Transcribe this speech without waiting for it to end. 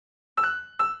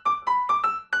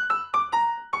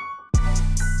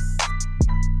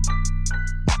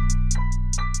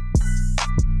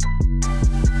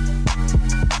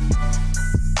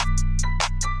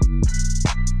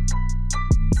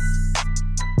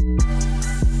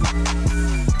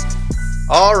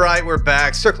All right, we're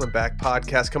back. Circling Back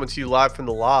podcast coming to you live from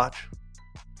the Lodge,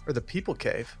 or the People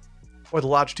Cave, or the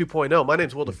Lodge 2.0. My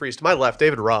name's Will DeFreeze. To my left,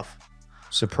 David Ruff.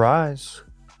 Surprise.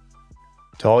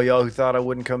 To all y'all who thought I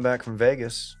wouldn't come back from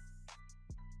Vegas,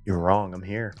 you're wrong. I'm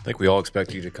here. I think we all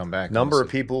expect you to come back. Number of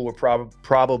people were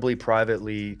probably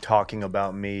privately talking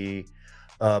about me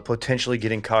potentially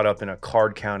getting caught up in a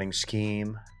card counting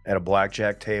scheme at a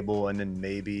blackjack table and then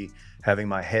maybe having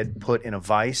my head put in a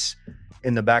vice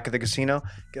in the back of the casino.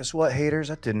 Guess what, haters?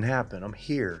 That didn't happen. I'm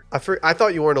here. I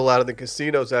thought you weren't allowed in the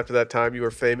casinos after that time you were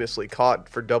famously caught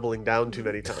for doubling down too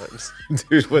many times.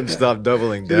 Dude wouldn't stop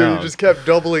doubling Dude, down. you just kept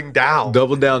doubling down.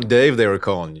 Double down Dave, they were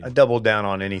calling you. I double down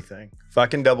on anything. If I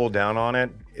can double down on it,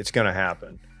 it's going to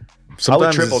happen. Sometimes I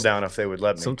would triple down if they would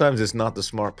let me. Sometimes it's not the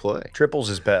smart play.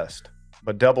 Triples is best,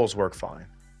 but doubles work fine.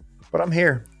 But I'm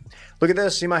here. Look at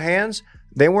this. See my hands?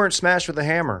 They weren't smashed with a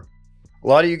hammer. A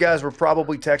lot of you guys were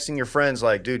probably texting your friends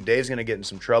like, dude, Dave's going to get in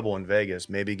some trouble in Vegas.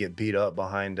 Maybe get beat up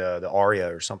behind the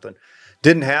Aria or something.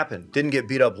 Didn't happen. Didn't get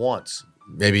beat up once.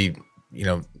 Maybe,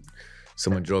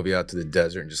 someone drove you out to the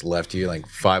desert and just left you like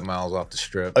 5 miles off the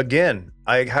strip. Again,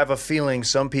 I have a feeling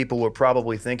some people were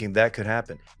probably thinking that could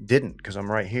happen. Didn't, because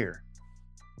I'm right here.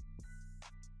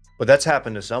 But that's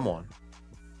happened to someone.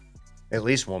 At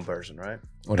least one person, right?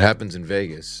 What happens in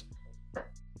Vegas?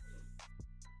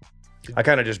 I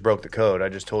kind of just broke the code. I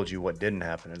just told you what didn't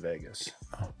happen in Vegas.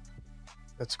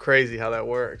 That's crazy how that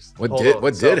works. What Hold did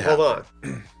on. happen? Hold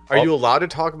on. Are you allowed to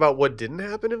talk about what didn't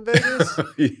happen in Vegas?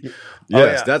 Yes,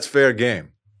 yeah. That's fair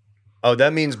game. Oh,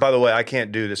 that means, by the way, I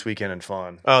can't do this weekend in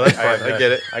fun. Oh, that's fine. I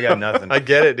get it. I got nothing. I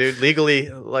get it, dude. Legally,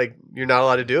 you're not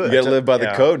allowed to do it. You got to live by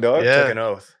the code, dog. Yeah. Took an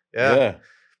oath. Yeah.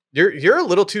 You're a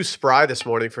little too spry this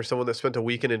morning for someone that spent a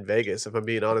weekend in Vegas, if I'm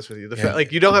being honest with you.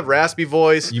 You don't have raspy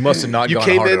voice. You must have not You gone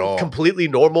came hard in at all. completely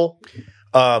normal.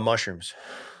 Mushrooms.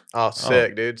 Oh,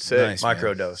 sick, dude. Sick. Nice, man.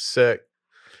 Microdose. Sick.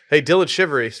 Hey, Dylan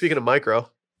Shivery, speaking of micro.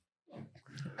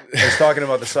 I was talking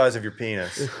about the size of your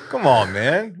penis. Come on,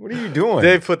 man. What are you doing?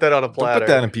 Dave put that on a Don't platter. put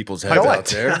that in people's heads out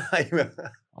there. I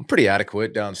I'm pretty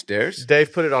adequate downstairs.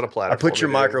 Dave put it on a platter. put for your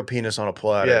me, dude. micro penis on a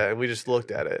platter. Yeah, and we just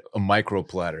looked at it. A micro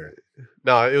platter.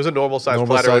 No, it was a normal size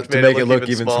Normal platter, size which to made make it look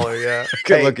even smaller. Yeah.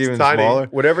 Could Hey, look even it's tiny. smaller.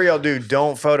 Whatever y'all do,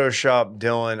 don't Photoshop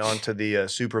Dylan onto the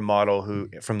supermodel who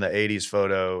from the 80s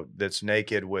photo that's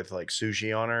naked with like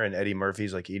sushi on her and Eddie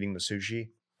Murphy's like eating the sushi.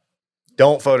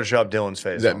 Don't Photoshop Dylan's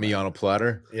face. Is that me on a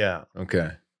platter? Yeah.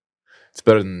 Okay. It's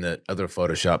better than the other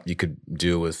Photoshop you could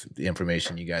do with the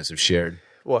information you guys have shared.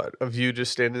 What, of you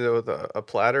just standing there with a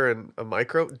platter and a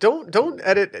micro? Don't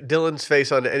edit Dylan's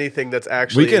face onto anything that's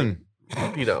actually We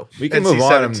can move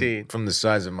on NC-17. from the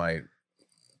size of my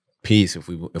piece if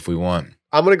we want.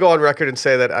 I'm going to go on record and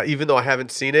say that even though I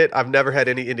haven't seen it, I've never had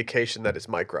any indication that it's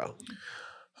micro.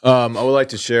 I would like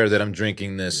to share that I'm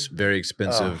drinking this very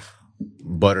expensive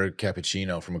butter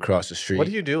cappuccino from across the street. What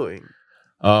are you doing?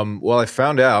 Well, I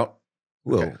found out.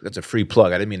 Well, Okay. that's a free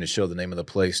plug. I didn't mean to show the name of the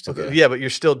place. Yeah, but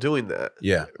you're still doing that.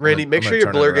 Yeah. Randy, make sure your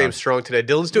turn it blur around. game's strong today.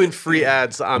 Dylan's doing free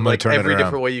ads on I'm gonna turn it every around.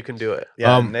 different way you can do it.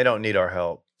 Yeah. And they don't need our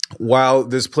help. While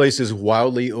this place is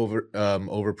wildly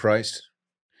overpriced,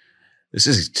 this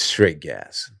is straight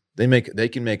gas. They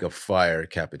can make a fire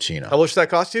cappuccino. How much does that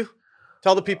cost you?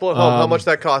 Tell the people at home how much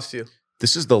that cost you.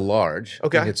 This is the large.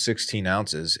 Okay. I think it's 16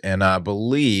 ounces, and I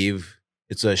believe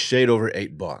it's a shade over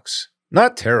 $8.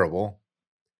 Not terrible.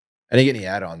 I didn't get any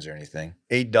add-ons or anything.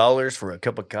 $8 for a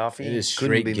cup of coffee. It is Couldn't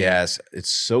straight be me. gas.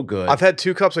 It's so good. I've had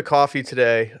 2 cups of coffee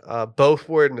today. Both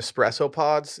were in espresso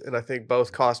pods, and I think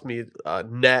both cost me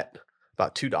net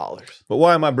about $2. But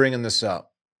why am I bringing this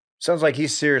up? Sounds like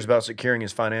he's serious about securing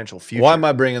his financial future. Why am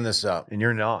I bringing this up? And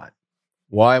you're not.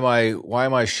 Why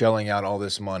am I shelling out all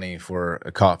this money for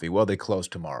a coffee? Well, they close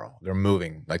tomorrow. They're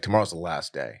moving. Like tomorrow's the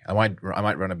last day. I might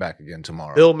run it back again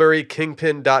tomorrow. Bill Murray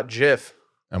Kingpin.gif.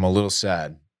 I'm a little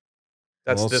sad.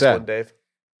 That's Well this said. one, Dave.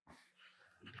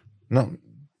 No,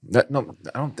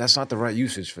 that's not the right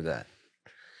usage for that.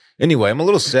 Anyway, I'm a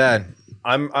little sad.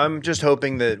 I'm just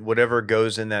hoping that whatever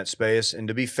goes in that space, and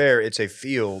to be fair, it's a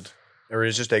field or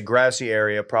it's just a grassy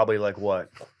area, probably like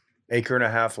what? 1.5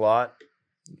 acre lot?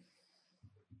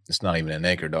 It's not even an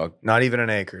acre, dog. Not even an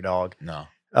acre, dog. No.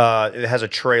 It has a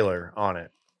trailer on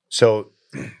it. So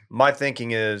my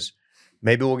thinking is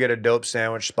maybe we'll get a dope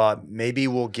sandwich spot. Maybe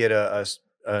we'll get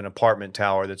an apartment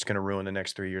tower that's going to ruin the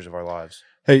next 3 years of our lives.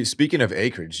 Hey, speaking of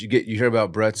acreage, you hear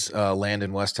about Brett's land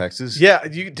in West Texas? Yeah,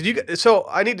 so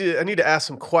I need to ask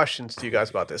some questions to you guys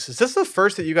about this. Is this the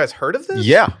first that you guys heard of this?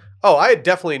 Yeah. Oh, I had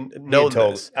definitely known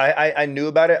this. I knew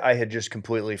about it. I had just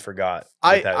completely forgot.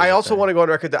 I also want to go on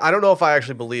record that I don't know if I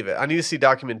actually believe it. I need to see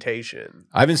documentation.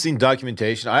 I haven't seen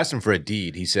documentation. I asked him for a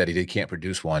deed. He said he can't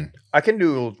produce one. I can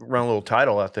run a little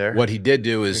title out there. What he did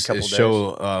do is couple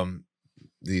show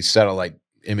the satellite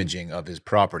imaging of his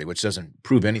property, which doesn't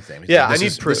prove anything. Yeah, I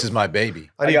need proof. This is my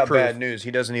baby. I got bad news. He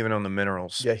doesn't even own the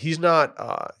minerals. Yeah, he's not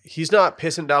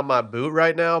pissing down my boot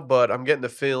right now, but I'm getting the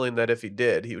feeling that if he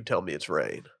did, he would tell me it's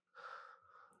rain.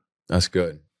 That's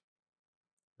good.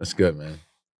 That's good, man.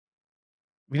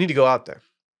 We need to go out there.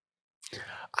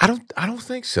 I don't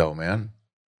think so, man.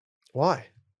 Why?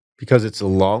 Because it's a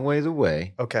long ways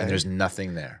away. Okay. And there's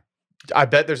nothing there. I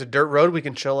bet there's a dirt road we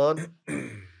can chill on.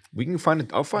 We can find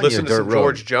it. I'll find Listen you a to dirt some road.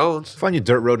 George Jones. Find you a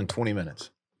dirt road in 20 minutes.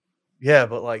 Yeah,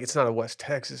 but like it's not a West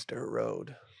Texas dirt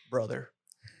road, brother.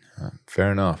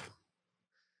 Fair enough.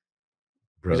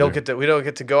 We don't get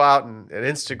to go out and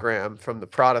Instagram from the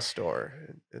Prada store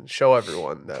and show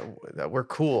everyone that we're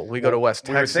cool. We go to West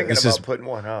We were Texas. thinking about putting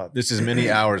one up. This is many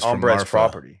hours on from Brett's Marfa,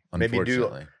 property. Maybe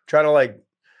try to like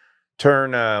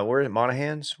turn. Where is it?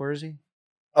 Monahan's? Where is he?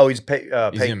 Oh, he's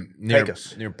near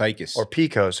Pecos Pecos or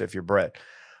Pecos if you're Brett.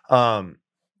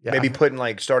 Maybe putting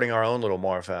like starting our own little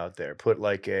Marfa out there. Put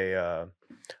like a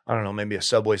I don't know, maybe a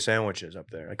Subway sandwiches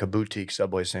up there, like a boutique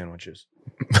Subway sandwiches.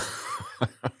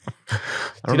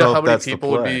 Do you know how many people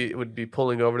would be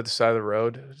pulling over to the side of the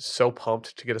road, so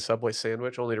pumped to get a Subway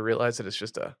sandwich, only to realize that it's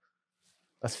just a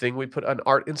thing we put, an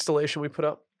art installation we put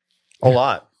up? A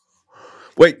lot.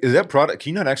 Wait, is that product?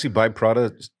 Can you not actually buy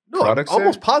products? No, I'm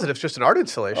almost positive it's just an art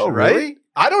installation. Oh, really? Right?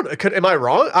 I don't. Am I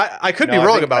wrong? I could be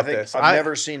wrong about this. I've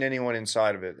never seen anyone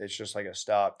inside of it. It's just like a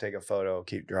stop, take a photo,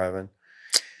 keep driving.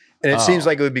 And it seems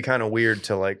like it would be kind of weird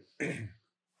to like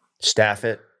staff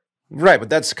it. Right, but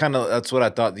that's what I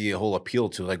thought the whole appeal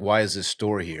to. Like, why is this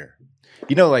store here?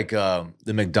 You know, like the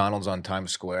McDonald's on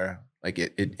Times Square, like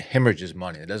it hemorrhages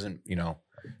money. It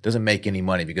doesn't make any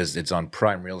money because it's on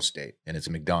prime real estate and it's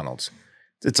a McDonald's.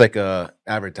 It's like a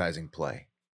advertising play,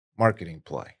 marketing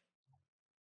play.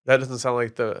 That doesn't sound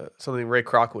like something Ray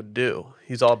Kroc would do.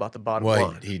 He's all about the bottom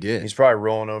line. He did. He's probably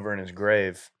rolling over in his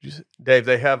grave. Dave,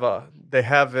 they have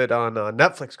it on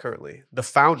Netflix currently. The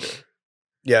Founder.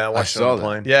 Yeah, I watched it on the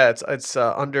plane. Yeah, it's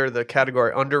under the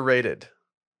category underrated.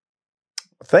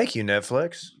 Thank you,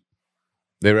 Netflix.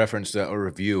 They referenced a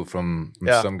review from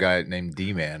some guy named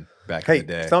D-Man back in the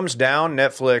day. Thumbs down,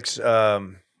 Netflix.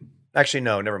 Actually,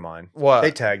 no, never mind. What?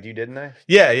 They tagged you, didn't they?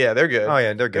 Yeah, they're good. Oh,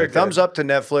 yeah, they're good. Thumbs up to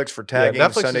Netflix for tagging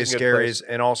Sunday Scaries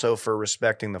and also for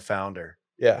respecting the founder.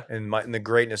 Yeah. And the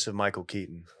greatness of Michael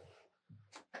Keaton.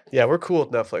 Yeah, we're cool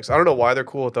with Netflix. I don't know why they're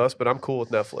cool with us, but I'm cool with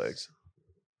Netflix.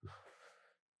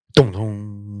 Dum,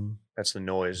 dum. That's the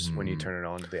noise when you turn it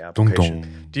on to the application.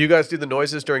 Dum, dum. Do you guys do the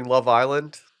noises during Love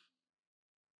Island?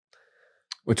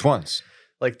 Which ones?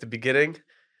 Like the beginning?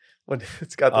 When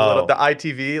it's got the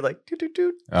ITV, like doot doot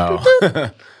doot.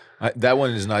 Oh. That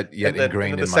one is not yet ingrained in my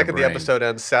brain. The second the episode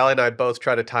ends, Sally and I both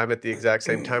try to time it at the exact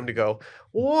same time to go,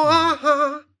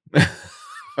 wah.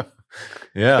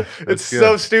 Yeah. It's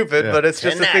so stupid, but it's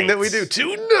just a thing that we do.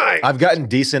 Tonight. I've gotten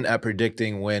decent at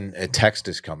predicting when a text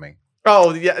is coming.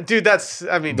 Oh, yeah. Dude,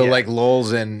 like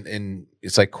lulls and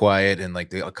it's like quiet and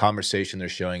like the conversation they're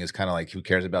showing is kind of like, who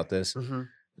cares about this? Mm-hmm.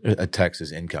 A text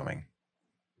is incoming.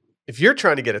 If you're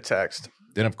trying to get a text.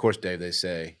 Then, of course, Dave, they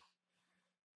say,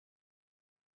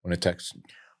 when a text.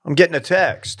 I'm getting a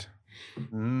text.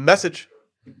 Message.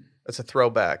 That's a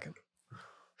throwback.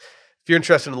 If you're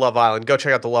interested in Love Island, go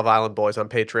check out the Love Island Boys on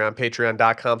Patreon,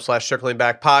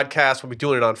 patreon.com/circlingback podcast. We'll be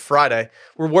doing it on Friday.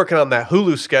 We're working on that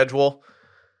Hulu schedule.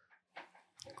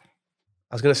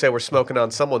 I was going to say we're smoking on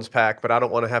someone's pack, but I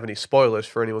don't want to have any spoilers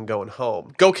for anyone going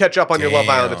home. Go catch up on your Love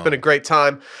Island. It's been a great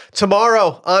time.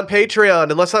 Tomorrow on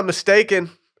Patreon, unless I'm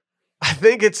mistaken, I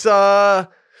think it's, do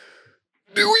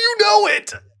you know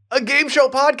it? A game show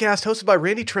podcast hosted by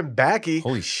Randy Trimbacki.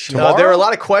 Holy shit. There are a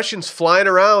lot of questions flying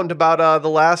around about the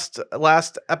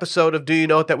last episode of Do You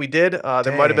Know It that we did.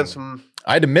 There might have been some.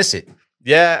 I had to miss it.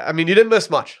 Yeah, I mean, you didn't miss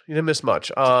much. There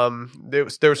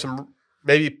was some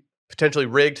maybe potentially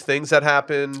rigged things that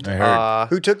happened. I heard.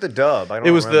 Who took the dub? I don't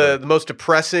It was remember. the most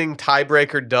depressing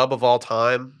tiebreaker dub of all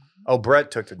time. Oh, Brett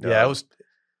took the dub. Yeah, it was.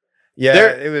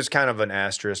 Yeah, it was kind of an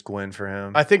asterisk win for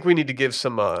him. I think we need to give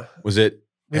some. Was it?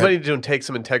 We might need to take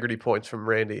some integrity points from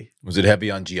Randy. Was it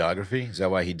heavy on geography? Is that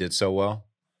why he did so well?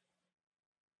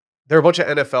 There were a bunch of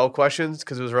NFL questions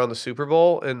because it was around the Super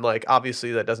Bowl, and like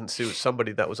obviously that doesn't suit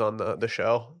somebody that was on the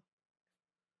show.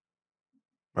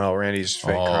 Oh, Randy's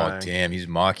fake Oh, crying. damn. He's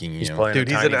mocking you. He's playing Dude,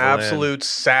 a he's tiny an violin. absolute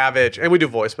savage. And we do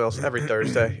voicemails every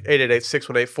Thursday.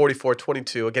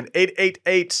 888-618-4422. Again,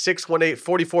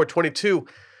 888-618-4422.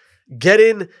 Get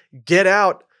in, get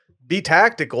out, be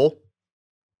tactical.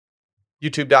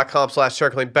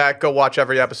 YouTube.com/circling back. Go watch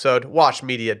every episode.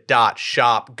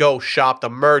 Watchmedia.shop. Go shop the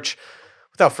merch.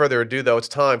 Without further ado, though, it's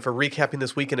time for recapping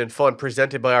this weekend in fun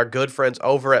presented by our good friends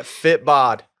over at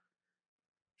Fitbod.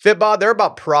 Fitbod, they're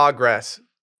about progress.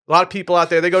 A lot of people out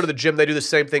there, they go to the gym, they do the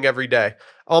same thing every day.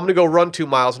 Oh, I'm going to go run 2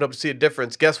 miles and hope to see a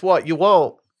difference. Guess what? You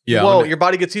won't. Yeah, You won't. Your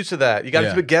body gets used to that. You got to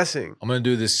Yeah. keep it guessing. I'm going to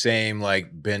do the same like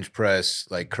bench press,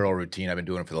 like curl routine I've been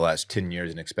doing for the last 10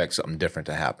 years and expect something different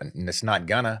to happen. And it's not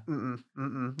gonna. You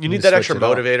You need just that extra switch it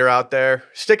up. motivator out there.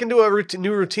 Sticking to a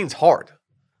new routine's hard.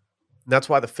 And that's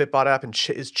why the Fitbod app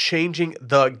is changing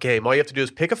the game. All you have to do is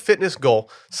pick a fitness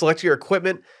goal, select your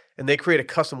equipment, and they create a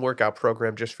custom workout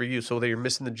program just for you. So whether you're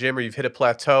missing the gym or you've hit a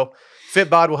plateau,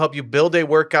 Fitbod will help you build a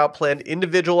workout plan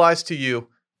individualized to you.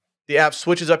 The app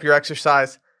switches up your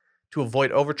exercise to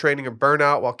avoid overtraining or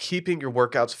burnout while keeping your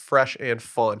workouts fresh and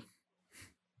fun.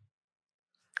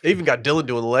 They even got Dylan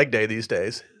doing leg day these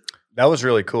days. That was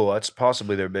really cool. That's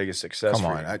possibly their biggest success. Come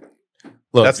for on. you.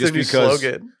 Look, That's their just new because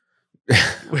slogan.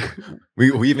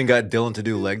 we even got Dylan to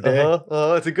do leg day.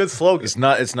 It's a good slogan. It's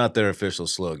not their official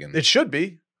slogan. It should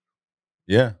be.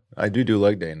 Yeah, I do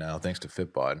leg day now thanks to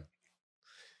Fitbod.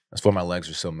 That's why my legs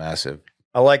are so massive.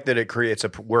 I like that it creates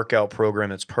a workout program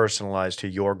that's personalized to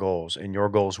your goals. And your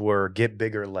goals were get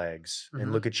bigger legs. Mhm.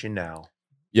 And look at you now.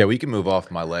 Yeah, we can move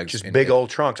off my legs. Just and- big old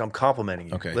trunks. I'm complimenting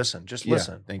you. Okay. Listen, just Yeah,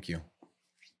 listen. Thank you.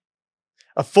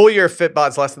 A full year of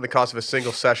Fitbod's less than the cost of a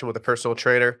single session with a personal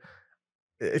trainer.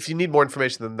 If you need more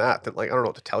information than that, then I don't know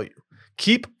what to tell you.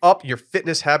 Keep up your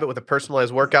fitness habit with a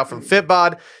personalized workout from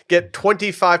Fitbod. Get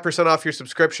 25% off your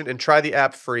subscription and try the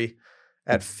app free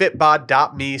at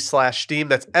fitbod.me/steam.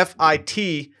 That's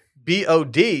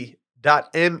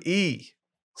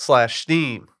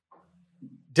FITBOD.me/steam.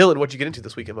 Dylan, what'd you get into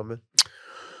this weekend, my man?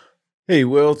 Hey,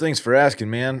 Will, thanks for asking,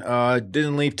 man.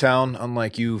 Didn't leave town,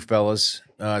 unlike you fellas.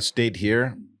 Stayed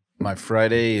here. My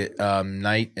Friday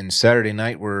night and Saturday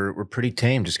night were pretty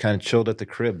tame. Just kind of chilled at the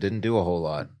crib. Didn't do a whole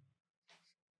lot.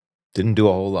 Had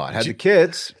the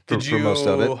kids for most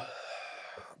of it.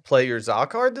 Play your ZA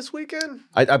card this weekend?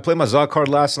 I played my ZA card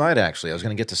last night, actually. I was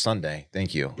going to get to Sunday.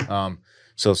 Thank you.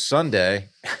 So Sunday,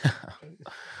 I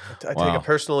Wow. take a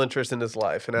personal interest in his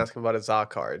life and ask him about his ZA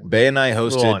card. Bay and I A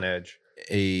little on hosted edge.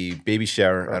 a baby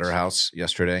shower at our house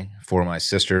yesterday for my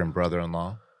sister and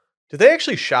brother-in-law. Do they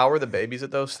actually shower the babies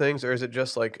at those things, or is it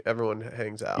just like everyone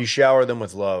hangs out? You shower them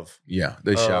with love. Yeah,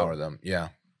 they Oh. shower them. Yeah.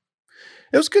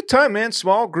 It was a good time, man.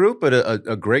 Small group, but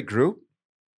a great group.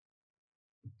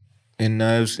 And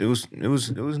it was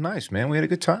nice, man. We had a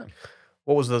good time.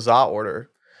 What was the ZA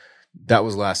order? That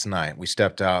was last night. We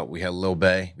stepped out. We had Lil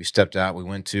Bay. We stepped out. We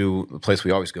went to the place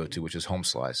we always go to, which is Home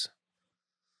Slice.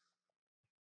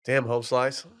 Damn, home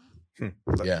slice.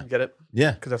 Yeah. Get it?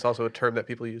 Yeah. Because that's also a term that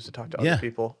people use to talk to Yeah. other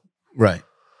people. Right.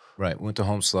 Right. Went to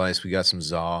Home Slice. We got some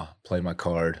ZA, played my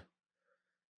card.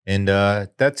 And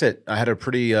that's it. I had a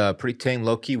pretty tame,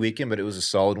 low-key weekend, but it was a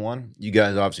solid one. You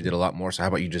guys obviously did a lot more, so how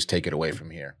about you just take it away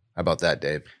from here? How about that,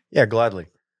 Dave? Yeah, gladly.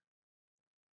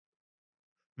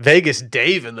 Vegas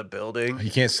Dave in the building.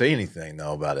 You can't say anything,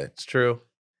 though, about it. It's true.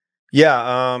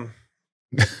 Yeah.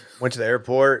 Went to the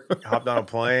airport, hopped on a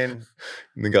plane.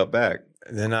 And then got back.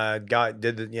 Then I got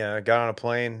on a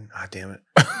plane. Ah, damn it.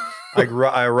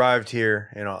 I arrived here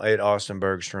and I ate Austin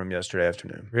Bergstrom yesterday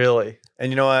afternoon. Really?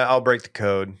 And you know what? I'll break the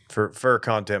code for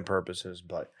content purposes.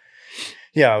 But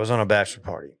yeah, I was on a bachelor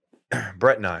party.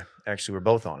 Brett and I actually were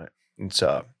both on it. It's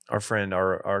our friend,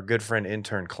 our good friend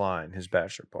intern Klein, his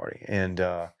bachelor party. And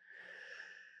it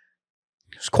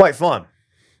was quite fun.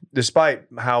 Despite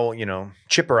how,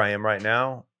 chipper I am right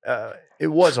now, it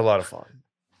was a lot of fun.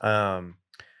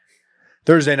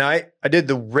 Thursday night, I did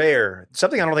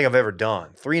something I don't think I've ever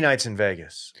done. 3 nights in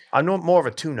Vegas. I'm more of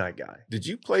a 2-night guy. Did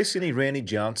you place any Randy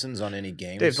Johnsons on any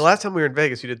games? Dave, the last time we were in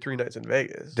Vegas, you did 3 nights in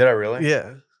Vegas. Did I really?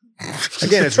 Yeah.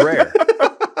 Again, it's rare.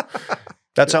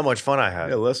 That's how much fun I had.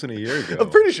 Yeah, less than a year ago. I'm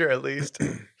pretty sure at least.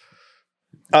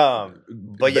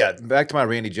 But yeah, Back to my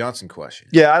Randy Johnson question.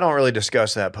 I don't really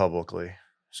discuss that publicly.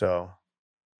 So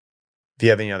if you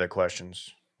have any other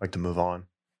questions, I'd like to move on.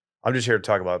 I'm just here to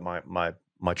talk about my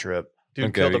trip. Dude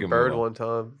Okay, killed we a can bird move on. one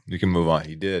time. You can move on.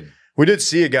 He did. We did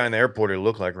see a guy in the airport who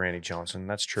looked like Randy Johnson.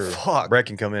 That's true. Fuck. Brett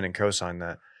can come in and co-sign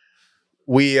that.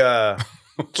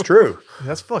 It's true.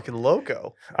 That's fucking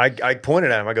loco. I pointed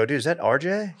at him. I go, dude, is that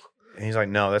RJ? And he's like,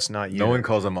 no, that's not you. No one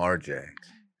calls him RJ.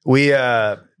 We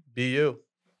Be you.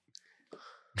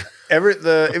 It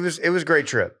was a great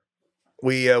trip.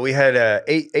 We had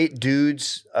eight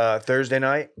dudes Thursday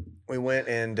night. We went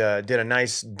and did a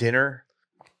nice dinner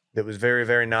that was very,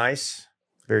 very nice,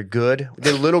 very good. We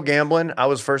did a little gambling. I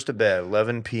was first to bed,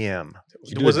 11 p.m.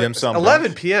 Was it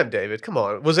 11 p.m., David? Come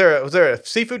on. Was there a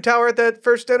seafood tower at that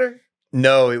first dinner?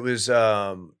 No, it was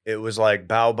like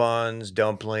bao buns,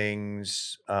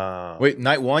 dumplings. Wait,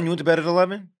 night one, you went to bed at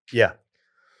 11? Yeah.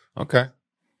 Okay.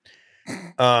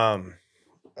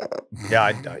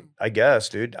 Yeah, I guess,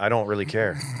 dude. I don't really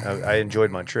care. I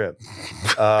enjoyed my trip.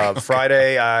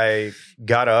 Friday, I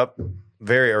got up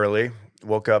very early.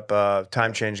 Woke up,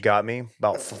 time change got me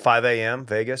about 5 a.m.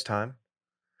 Vegas time.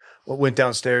 Went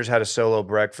downstairs, had a solo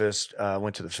breakfast.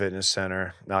 Went to the fitness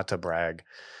center, not to brag.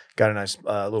 Got a nice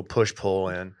little push pull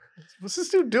in. What's this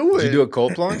dude doing? Did you do a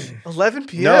cold plunge? 11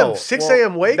 p.m., No, 6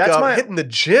 a.m. wake that's up, my- hitting the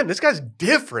gym. This guy's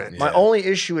different. My only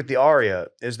issue with the Aria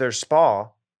is their spa.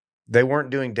 They weren't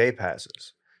doing day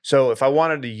passes. So if I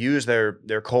wanted to use their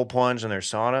cold plunge and their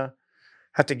sauna, I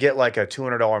had to get like a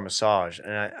 $200 massage.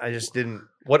 And I just didn't.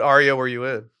 What Aria were you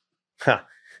in?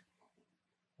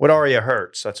 What Aria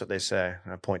hurts. That's what they say.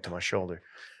 And I point to my shoulder.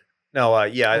 No, I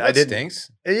That didn't.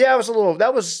 stinks. Yeah, it was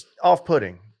that was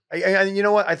off-putting. And you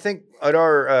know what? I think at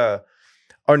our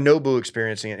Nobu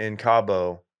experience in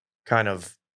Cabo kind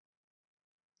of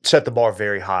set the bar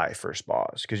very high for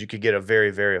spas because you could get a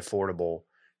very, very affordable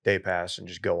day pass and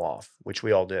just go off, which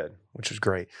we all did, which was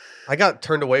great. I got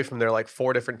turned away from there like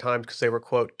 4 different times because they were,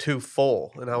 quote, too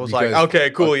full. And I was Because- like, okay,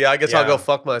 cool. Yeah, I guess I'll Yeah. go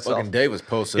fuck myself. Fucking Dave was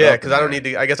posted Yeah, up because in I don't there. need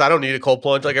to, I guess I don't need a cold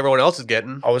plunge like everyone else is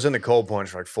getting. I was in the cold plunge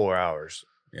for like 4 hours.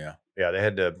 Yeah. Yeah, they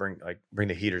had to bring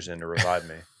the heaters in to revive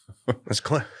me. It's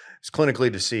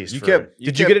clinically deceased. Did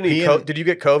Did you get any? Did you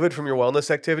get COVID from your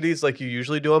wellness activities like you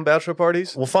usually do on bachelor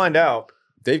parties? We'll find out.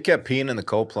 Dave kept peeing in the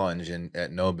cold plunge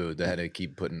at Nobu. They had to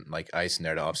keep putting like ice in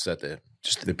there to offset the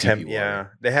Temp, pee-pee water. yeah,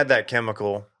 they had that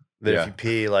chemical that Yeah. if you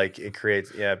pee, like it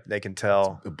creates. Yeah, they can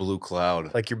tell. The blue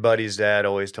cloud. Like your buddy's dad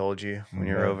always told you when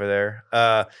you were Mhm. over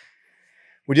there.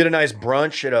 We did a nice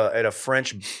brunch at a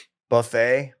French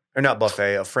buffet, or not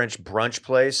buffet, a French brunch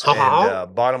place,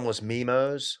 and bottomless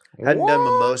mimos. Hadn't done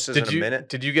mimosas in a minute.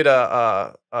 Did you get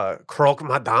a croque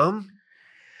madame?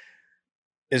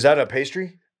 Is that a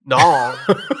pastry? No.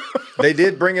 They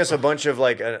did bring us a bunch of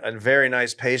like a very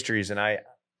nice pastries, and I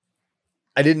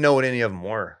didn't know what any of them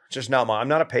were. It's just not I'm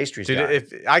not a pastries Dude, guy.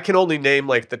 if I can only name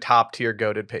like the top tier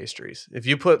goated pastries. If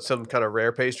you put some kind of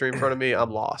rare pastry in front of me,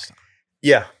 I'm lost.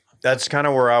 Yeah, that's kind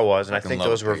of where I was, and I Fucking think love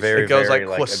those were pastry. very, It goes very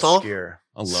like croissant, obscure.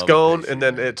 I love Scone, pastry, and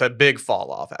then man. it's a big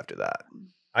fall off after that.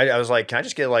 I was like, can I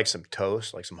just get like some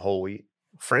toast, like some whole wheat?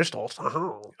 French toast.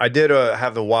 Oh. I did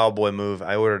have the wild boy move.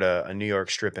 I ordered a New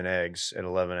York strip and eggs at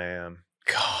 11 a.m.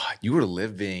 God, you were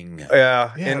living.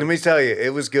 Yeah, Yeah. and let me tell you,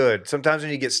 it was good. Sometimes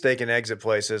when you get steak and eggs at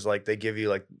places, like they give you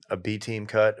like a B team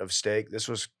cut of steak. This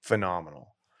was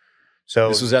phenomenal. So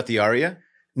This was at the Aria?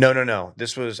 no.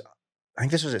 This was, I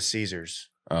think this was at Caesars,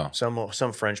 Oh.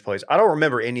 some French place. I don't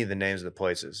remember any of the names of the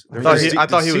places. I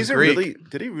thought he was Caesar Greek. Really,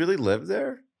 did he really live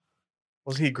there?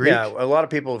 Wasn't he Greek? Yeah, a lot of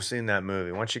people have seen that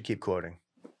movie. Why don't you keep quoting?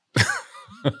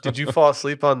 Did you fall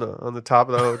asleep on the top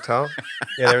of the hotel?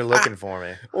 Yeah, they're looking for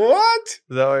me. What? Is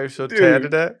that why you're so Dude. tan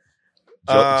today?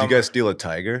 Did you guys steal a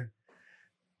tiger?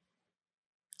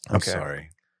 I'm Okay. sorry.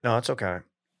 No, it's okay.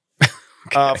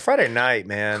 Friday night,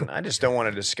 man. I just don't want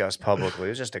to discuss publicly. It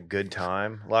was just a good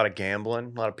time. A lot of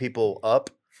gambling. A lot of people up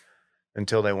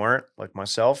until they weren't, like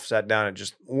myself. Sat down at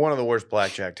just one of the worst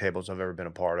blackjack tables I've ever been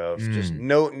a part of. Just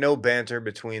no banter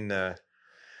between the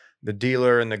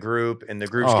dealer and the group's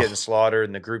Oh. getting slaughtered,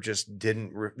 and the group just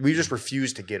didn't. We just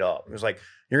refused to get up. It was like,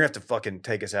 you're gonna have to fucking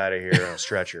take us out of here on a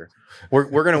stretcher.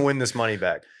 We're gonna win this money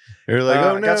back. You're like, I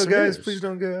oh got no, some guys, news. please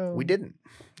don't go. We didn't,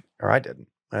 or I didn't.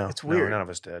 Well, It's no, weird. none of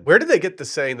us did. Where did they get the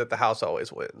saying that the house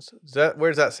always wins?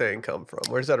 Where's that saying come from?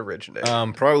 Where's that originate?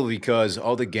 Probably because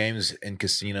all the games in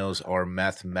casinos are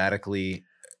mathematically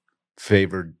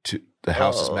favored to the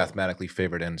house is Oh. mathematically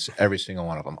favored in every single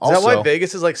one of them. Is that why Also,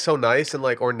 Vegas is like so nice and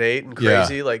like ornate and Yeah.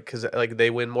 crazy? Like because like they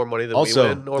win more money than we also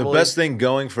win the normally. best thing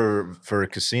going for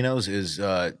casinos is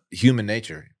human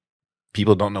nature.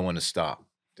 People don't know when to stop.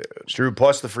 It's true.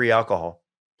 Plus the free alcohol.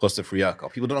 Plus the free alcohol.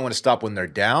 People don't know when to stop when they're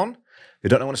down. They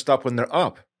don't know when to stop when they're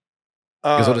up.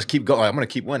 Because they'll just keep going. I'm going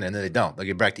to keep winning, and then they don't. They'll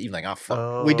get back to even like, oh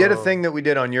fuck. We did a Oh. thing that we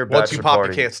did on your Once bachelor you pop,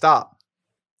 party. you can't stop.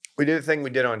 We did a thing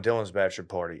we did on Dylan's bachelor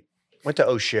party. Went to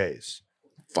O'Shea's,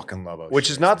 Fucking love O'Shea's, which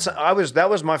is not. man. That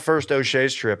was my first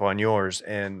O'Shea's trip on yours,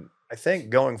 and I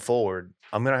think going forward,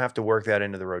 I'm gonna have to work that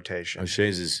into the rotation.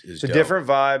 O'Shea's is It's a dope. different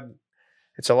vibe.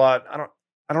 It's a lot. I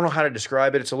don't know how to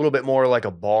describe it. It's a little bit more like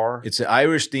a bar. It's an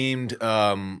Irish themed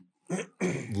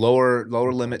lower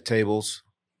limit tables,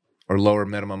 or lower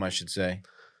minimum, I should say.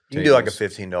 You can do like a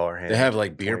tables. $15 hand. They have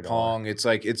like beer $20. pong. It's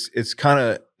like it's kind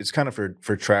of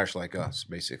for trash like us,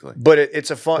 basically. But it's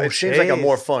a fun. It seems like a O'Shea's.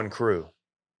 more fun crew.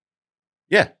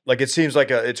 Yeah, Like it seems like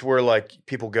it's where like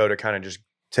people go to kind of just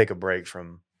take a break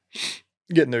from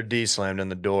getting their D slammed in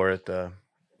the door at the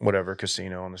whatever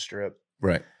casino on the strip.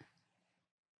 right.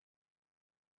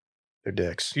 They're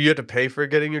dicks. Do you have to pay for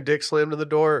getting your dick slammed in the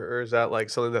door, or is that like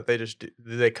something that they just do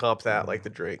they comp that like the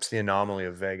It's drinks? the anomaly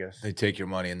of Vegas. They take your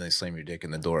money and they slam your dick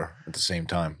in the door at the same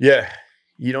time. Yeah,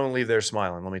 you don't leave there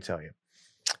smiling. Let me tell you.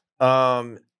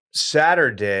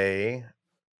 Saturday,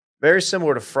 very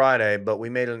similar to Friday, but we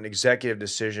made an executive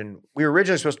decision. We were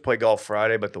originally supposed to play golf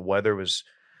Friday, but the weather was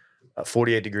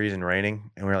 48 degrees and raining,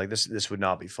 and we were like, this would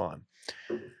not be fun.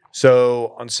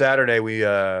 So on Saturday, we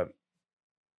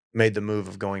made the move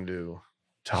of going to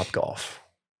Top Golf.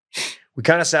 We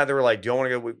kind of sat there, we're like, do you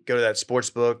want to go to that sports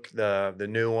book, the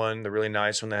new one, the really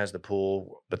nice one that has the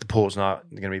pool, but the pool's not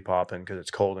going to be popping because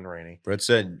it's cold and rainy. Brett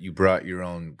said you brought your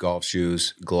own golf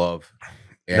shoes, glove,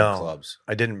 and No. clubs.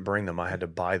 I didn't bring them. I had to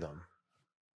buy them.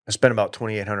 I spent about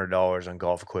 $2,800 on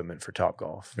golf equipment for Top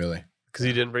Golf. Really? Because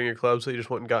you didn't bring your clubs, so you just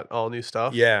went and got all new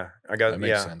stuff. Yeah, I got That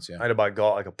makes sense. I Yeah, had to buy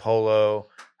golf like a polo.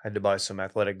 I had to buy some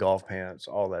athletic golf pants,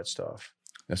 all that stuff.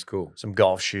 that's cool. Some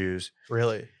golf shoes.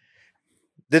 Really.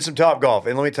 Did some Top Golf,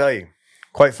 and let me tell you,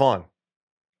 quite fun.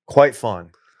 Quite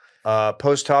fun.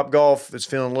 Post Top Golf, it's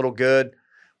feeling a little good.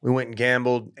 We went and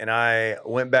gambled, and I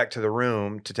went back to the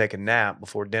room to take a nap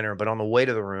before dinner. But on the way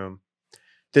to the room,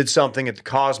 did something at the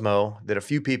Cosmo that a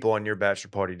few people on your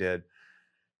bachelor party did,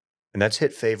 and that's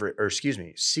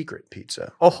secret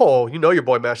pizza. Oh, you know your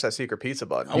boy mashed that secret pizza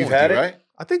button. I You've went with had you, it? right?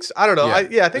 I think so. I don't know.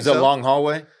 Yeah. I think Is it so. a long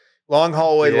hallway? Long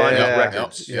hallway lineup Yeah.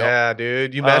 records. Yep. Yeah,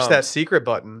 dude. You mashed Um, that secret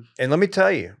button. And let me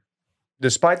tell you,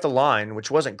 despite the line,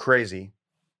 which wasn't crazy,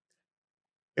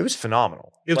 it was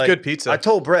phenomenal. It was Like, good pizza. I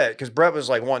told Brett, because Brett was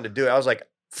like wanting to do it. I was like,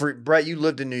 for Brett, you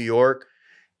lived in New York.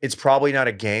 It's probably not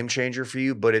a game changer for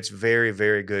you, but it's very,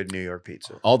 very good New York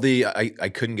pizza. All the I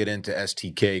couldn't get into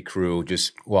STK crew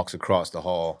just walks across the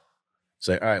hall.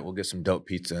 Say, all right, we'll get some dope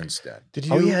pizza instead. Did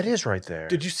you? Oh, yeah, it is right there.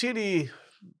 Did you see any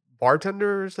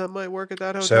bartenders that might work at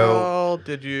that hotel? So-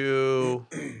 Did you?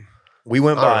 We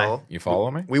went I don't by. know. You follow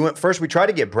me? We went first. We tried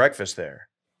to get breakfast there.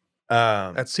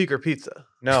 At Secret Pizza.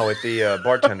 No, at the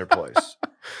bartender place.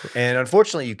 And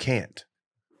unfortunately, you can't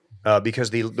because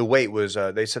the wait was.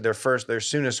 They said their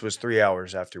soonest was 3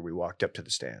 hours after we walked up to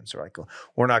the stand. So like,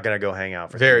 we're not going to go hang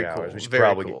out for Very 3 hours. cool, We should very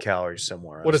probably cool. get calories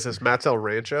somewhere else. What is this? Matt's El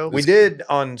Rancho? We did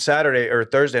on Saturday or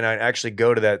Thursday night actually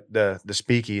go to the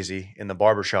speakeasy in the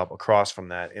barbershop across from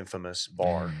that infamous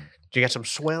bar. Did you get some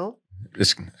swell?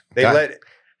 This They guy-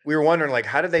 we were wondering like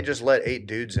how did they just let 8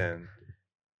 dudes in?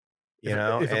 You If-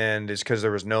 know, if a- and it's because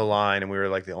there was no line and we were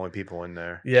like the only people in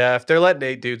there. Yeah, if they're letting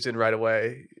 8 dudes in right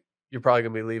away, you're probably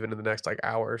gonna be leaving in the next like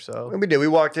hour or so. And we did. We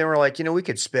walked in. We're like, we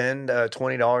could spend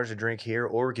 $20 a drink here,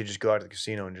 or we could just go out to the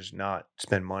casino and just not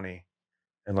spend money,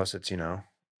 unless it's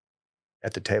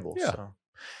at the table. Yeah. So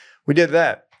we did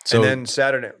that. So- and then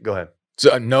Saturday, go ahead.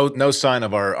 So no sign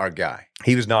of our guy.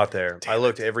 He was not there. I Damn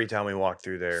looked every time we walked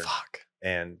through there, Fuck.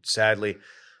 and sadly,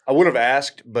 I would have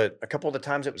asked, but a couple of the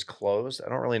times it was closed. I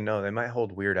don't really know. They might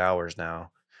hold weird hours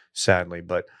now, sadly.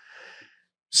 But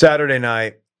Saturday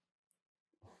night,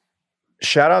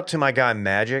 shout out to my guy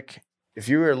Magic. If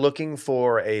you were looking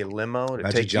for a limo to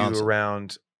Magic take Johnson. you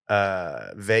around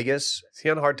Vegas, Is he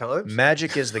on hard times?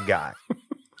 Magic is the guy.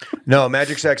 No,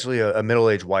 Magic's actually a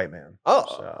middle-aged white man. Oh.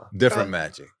 So, Different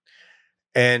magic.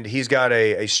 and he's got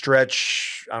a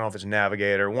stretch. I don't know if it's a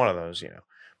Navigator, one of those,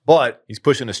 But He's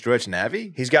pushing a stretch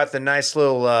Navi. he's got the nice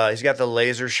little. He's got the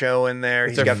laser show in there.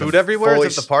 Is He's there got food the everywhere? fully,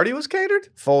 Is it the party was catered?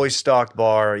 fully stocked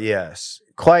bar. Yes,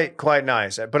 quite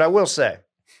nice. But I will say,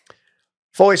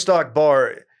 fully stocked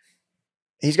bar.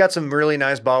 He's got some really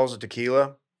nice bottles of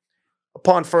tequila.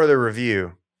 Upon further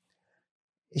review,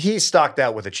 he stocked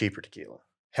out with a cheaper tequila.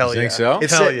 Hell You yeah. think so? It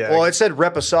Hell said, yeah. Well, it said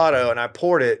Reposado, and I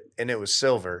poured it, and it was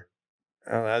silver.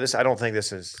 I don't think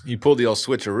this is. You pulled the old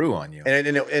switcheroo on you.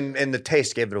 And the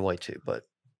taste gave it away too, but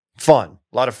fun,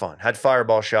 a lot of fun. Had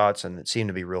fireball shots, and it seemed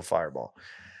to be real fireball.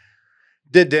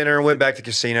 Did dinner, went back to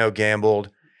casino, gambled.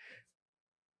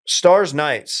 Stars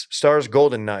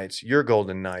Golden Knights, your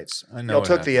Golden Knights. I know Y'all what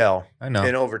took the L I know.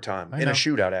 in overtime, I in know. a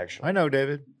shootout, actually. I know,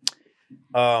 David.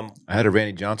 I had a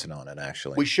Randy Johnson on it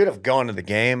actually. We should have gone to the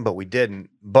game, but we didn't.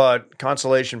 But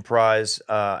consolation prize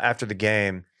after the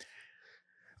game,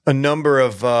 a number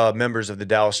of members of the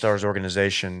Dallas Stars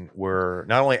organization were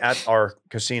not only at our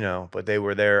casino, but they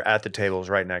were there at the tables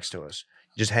right next to us,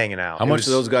 just hanging out. How It much was-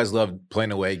 do those guys love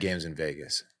playing away games in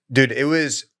Vegas? Dude, it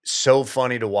was so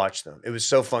funny to watch them. It was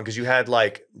so fun because you had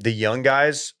like the young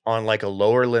guys on like a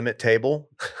lower limit table,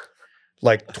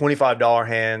 like $25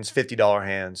 hands, $50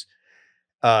 hands.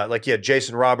 Like you had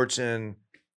Jason Robertson,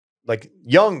 like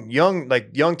young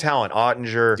talent,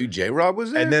 Ottinger. Dude, J-Rob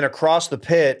was there? And then across the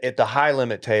pit at the high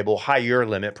limit table, higher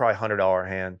limit, probably $100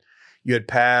 hand. You had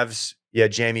Pavs, you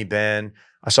had Jamie Benn.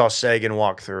 I saw Sagan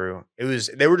walk through.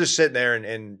 They were just sitting there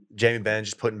and Jamie Benn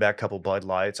just putting back a couple Bud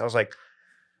Lights. I was like,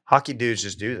 hockey dudes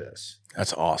just do this.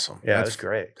 That's awesome. Yeah, that's that's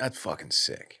great. That's fucking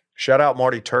sick. Shout out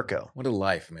Marty Turco. What a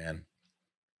life, man.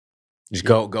 Just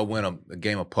go win a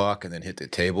game of puck and then hit the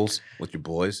tables with your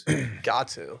boys. Got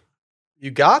to. You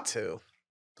got to.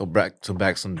 Throw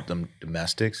back some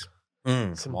domestics.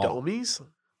 Some Come on. domies.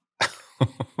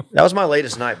 That was my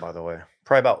latest night, by the way.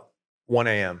 Probably about 1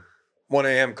 a.m. 1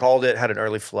 a.m. called it, had an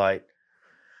early flight.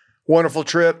 Wonderful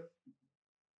trip.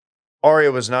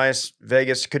 Aria was nice.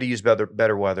 Vegas could have used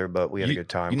better weather, but we had a good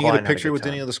time. You Klein need a had picture good with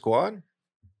time. any of the squad?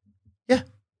 Yeah.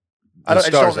 The I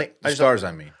just don't stars, think- I the just don't- stars,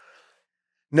 I mean.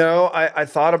 No, I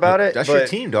thought about it. That's but your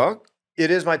team, dog.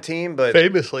 It is my team, but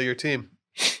Famously, your team.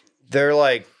 they're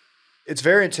like, it's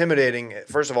very intimidating.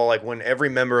 First of all, like when every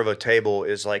member of a table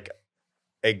is like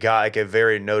a guy, like a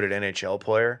very noted NHL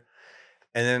player.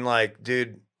 And then like,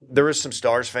 dude, there was some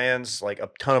Stars fans, like a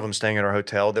ton of them staying at our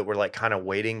hotel that were like kind of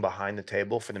waiting behind the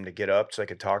table for them to get up so I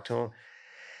could talk to them.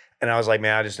 And I was like,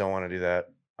 man, I just don't want to do that.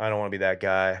 I don't want to be that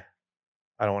guy.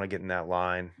 I don't want to get in that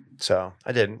line. So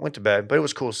I didn't. Went to bed, but it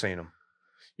was cool seeing them.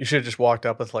 You should have just walked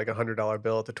up with like $100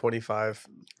 bill at the 25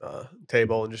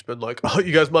 table and just been like, "Oh,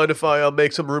 you guys mind if I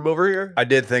make some room over here?" I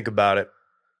did think about it.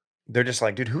 They're just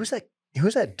like, dude, who's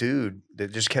that dude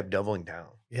that just kept doubling down?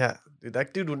 Yeah, dude,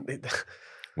 that dude would.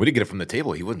 We did get it from the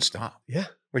table. He wouldn't stop. Yeah,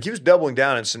 Like he was doubling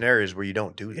down in scenarios where you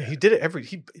don't do that. yeah, he did it every.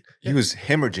 He was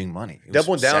hemorrhaging money. He was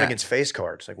Doubling down sad. against face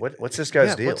cards. Like what's this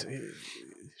guy's deal?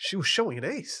 She was showing an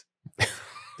ace.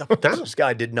 Double down. This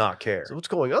guy did not care. So what's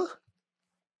going on?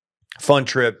 Fun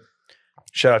trip.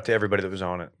 Shout out to everybody that was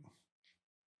on it.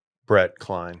 Brett,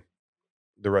 Klein,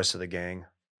 the rest of the gang,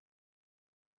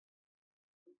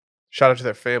 Shout out to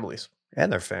their families.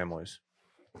 and their families.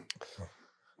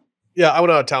 Yeah, I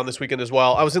went out of town this weekend as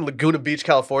well. I was in Laguna Beach,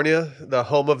 California, the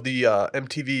home of the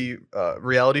MTV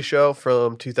reality show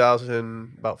from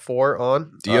 2004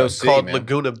 on. DOC, called man.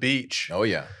 Laguna Beach. Oh,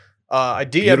 yeah. I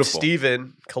DM'd Beautiful.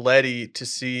 Steven Coletti to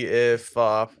see if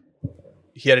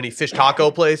he had any fish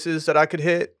taco places that I could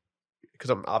hit because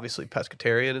I'm obviously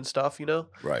pescatarian and stuff, you know?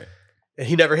 Right. And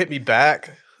he never hit me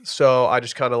back. So I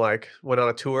just kind of like went on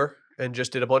a tour and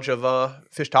just did a bunch of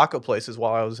fish taco places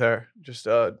while I was there. Just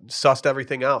sussed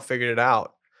everything out, figured it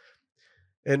out.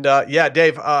 And yeah,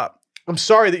 Dave, I'm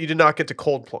sorry that you did not get to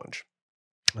cold plunge.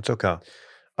 That's okay.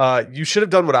 You should have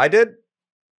done what I did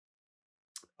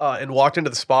and walked into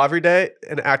the spa every day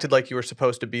and acted like you were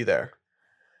supposed to be there.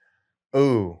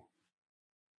 Ooh,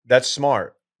 that's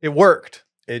smart. It worked.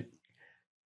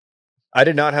 I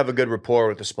did not have a good rapport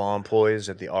with the spa employees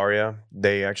at the Aria.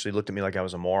 They actually looked at me like I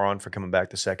was a moron for coming back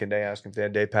the second day asking if they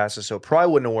had day passes. So it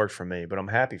probably wouldn't have worked for me, but I'm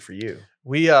happy for you.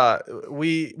 We got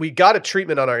a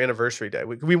treatment on our anniversary day.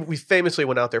 We famously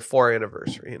went out there for our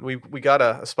anniversary, and we got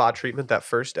a spa treatment that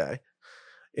first day.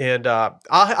 And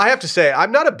I have to say,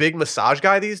 I'm not a big massage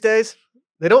guy these days.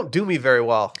 They don't do me very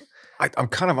well. I'm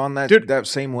kind of on that, Dude. that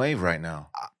same wave right now.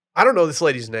 I don't know this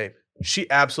lady's name. She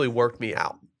absolutely worked me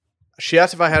out. She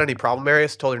asked if I had any problem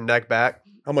areas. Told her neck back.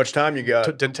 How much time you got?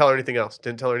 Didn't tell her anything else.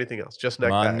 Just neck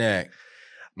My back. neck.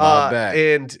 My back.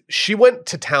 And she went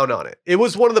to town on it. It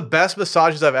was one of the best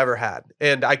massages I've ever had.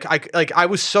 And I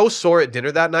was so sore at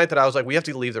dinner that night that I was like, we have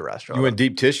to leave the restaurant. You went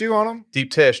deep tissue on him?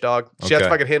 Deep Tish, dog. She asked if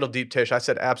Okay. I could handle deep Tish. I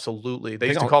said absolutely. They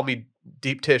Hang used to on. call me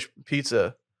Deep Tish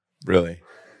Pizza. Really?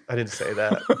 I didn't say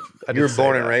that. You were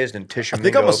born and raised in Tishomingo, I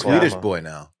think I'm a Swedish Oklahoma. boy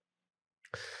now.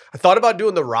 I thought about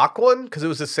doing the rock one because it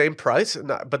was the same price,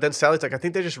 but then Sally's like, I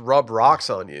think they just rub rocks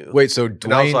on you. Wait, so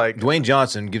And I was Dwayne, like- Dwayne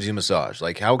Johnson gives you a massage.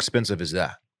 Like, how expensive is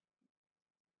that?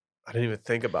 I didn't even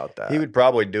think about that. He would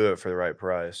probably do it for the right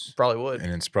price. Probably would.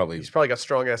 And it's probably, He's probably got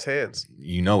strong ass hands.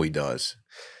 you know, he does.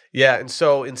 Yeah, and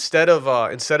so instead of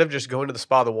just going to the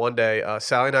spa the one day,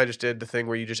 Sally and I just did the thing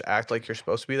where you just act like you're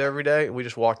supposed to be there every day, and we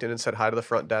just walked in and said hi to the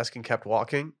front desk and kept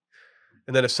walking.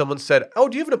 And then if someone said, "Oh,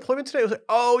 do you have an appointment today?" I was like,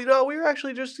 "Oh, we were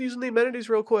actually just using the amenities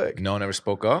real quick." No one ever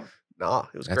spoke up? Nah,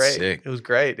 it was That's great. sick. It was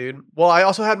great, dude. Well, I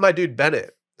also had my dude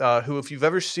Bennett, who, if you've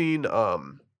ever seen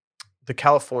the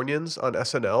Californians on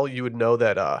SNL, you would know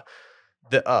that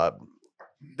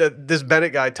this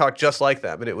Bennett guy talked just like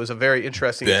them, and it was a very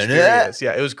interesting Bennett? experience.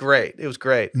 Yeah, it was great. It was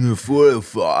great. The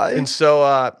 405? And so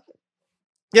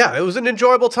Yeah, it was an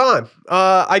enjoyable time.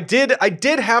 I did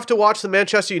have to watch the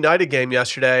Manchester United game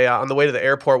yesterday on the way to the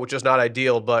airport, which is not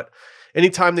ideal, but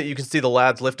anytime that you can see the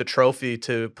lads lift a trophy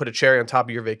to put a cherry on top of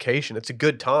your vacation, it's a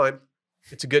good time.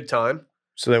 It's a good time.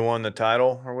 So they won the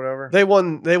title or whatever? They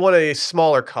won a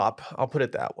smaller cup. I'll put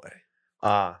it that way.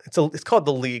 It's called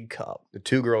the League Cup. The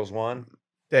two girls won.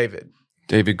 David,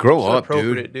 grow it's up,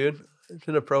 inappropriate, dude. It's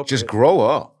inappropriate. Just grow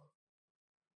up.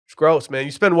 It's gross, man.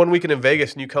 You spend 1 weekend in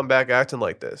Vegas and you come back acting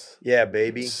like this. Yeah,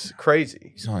 baby. It's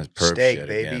crazy. He's on his perp Steak, shit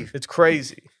baby. again. It's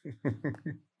crazy.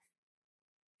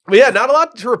 But yeah, not a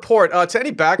lot to report. To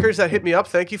any backers that hit me up,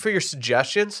 thank you for your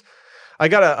suggestions. I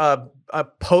got a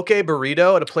poke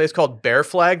burrito at a place called Bear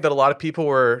Flag that a lot of people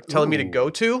were telling me to go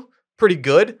to. Pretty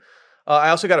good. I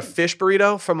also got a fish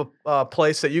burrito from a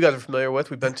place that you guys are familiar with.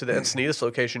 We've been to the Encinitas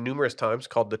location numerous times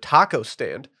called the Taco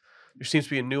Stand. There seems to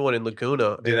be a new one in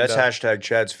Laguna. Dude, that's hashtag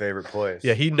Chad's favorite place.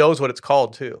 Yeah, he knows what it's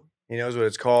called too. He knows what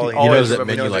it's called. He knows that he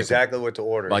menu knows like exactly what to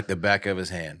order. Like the back of his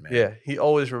hand, man. Yeah, he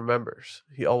always remembers.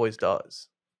 He always does.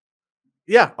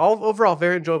 Yeah, overall,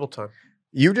 very enjoyable time.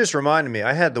 You just reminded me.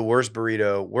 I had the worst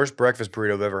breakfast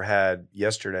burrito I've ever had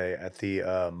yesterday at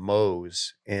the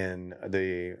Moe's in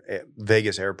the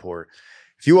Vegas airport.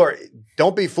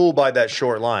 Don't be fooled by that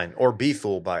short line, or be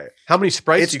fooled by it. How many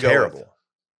Sprites It's you go with? terrible.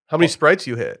 How many Sprites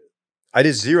you hit? I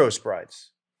did 0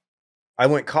 Sprites. I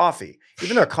went coffee.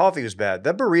 Even though coffee was bad,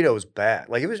 that burrito was bad.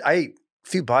 Like I ate a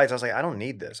few bites. I was like, I don't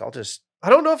need this. I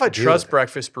don't know if I Deal trust with it.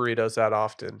 breakfast burritos that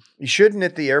often. You shouldn't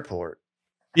at the airport.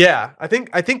 Yeah, I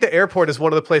think the airport is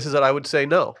one of the places that I would say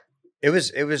no. It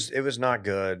was not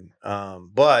good.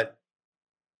 But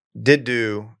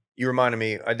you reminded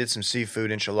me, I did some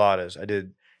seafood enchiladas. I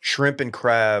did shrimp and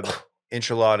crab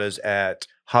enchiladas at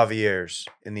Javier's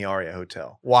in the Aria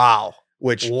Hotel, Wow.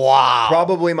 which Wow.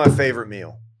 probably my favorite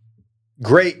meal.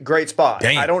 Great spot.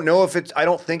 Damn. I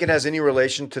don't think it has any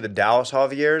relation to the Dallas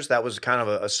Javier's. That was kind of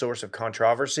a source of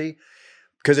controversy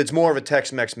because it's more of a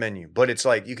Tex-Mex menu, but it's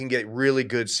like you can get really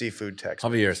good seafood Tex-Mex.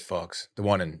 Javier's fucks. The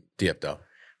one in DFW.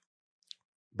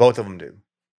 Both of them do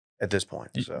at this point.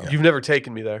 So You've never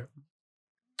taken me there.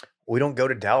 we don't go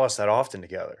to Dallas that often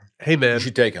together. Hey, man. You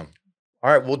should take him.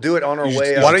 All right, we'll do it on our You should-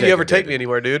 way you out. Why should don't you take ever it, take David. me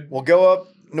anywhere, dude? We'll go up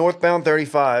northbound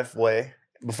 35 way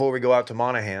before we go out to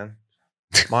Monahan's.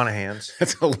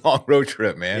 That's a long road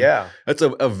trip, man. Yeah. That's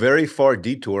a very far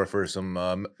detour for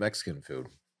some Mexican food.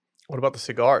 What about the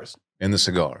cigars? And the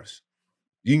cigars.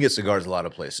 You can get cigars a lot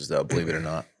of places, though, believe it or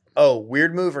not. Oh,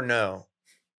 weird move or no?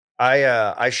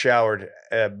 I showered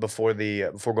before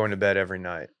going to bed every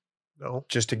night No.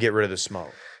 just to get rid of the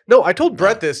smoke. No, I told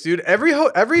Brett this, dude. Every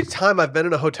time I've been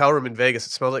in a hotel room in Vegas,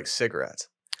 it smells like cigarettes.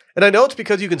 And I know it's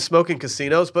because you can smoke in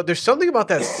casinos, but there's something about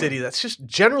that city that's just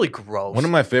generally gross. One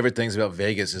of my favorite things about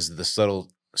Vegas is the subtle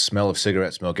smell of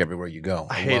cigarette smoke everywhere you go.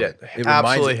 I hate love it. It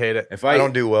Absolutely reminds hate it. If I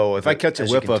don't do well with if I it, catch a as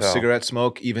you whiff can of tell. cigarette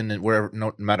smoke, even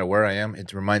no matter where I am,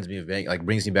 it reminds me of Vegas. Like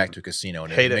brings me back to a casino,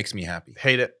 and Hate it it. makes me happy.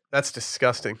 Hate it. That's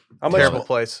disgusting. How much Terrible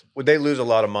place. would they lose a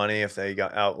lot of money if they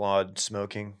got outlawed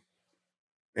smoking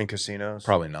in casinos?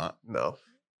 Probably not. No.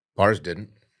 Bars didn't.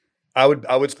 I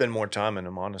would spend more time in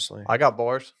them, honestly. I got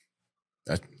bars.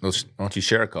 Why don't you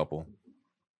share a couple?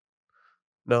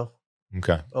 No.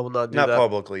 Okay. I will not do Not that.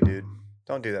 publicly, dude.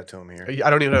 Don't do that to him here. I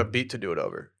don't even have a beat to do it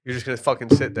over. You're just going to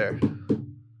fucking sit there.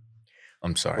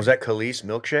 I'm sorry. Was that Khalees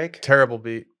milkshake? Terrible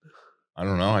beat. I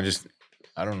don't know.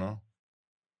 I don't know.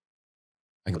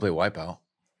 I can play Wipeout.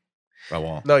 But I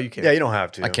won't. No, you can't. Yeah, you don't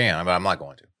have to. I can, but I'm not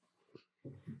going to.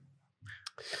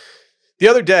 The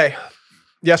other day,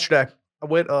 yesterday, I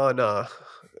went on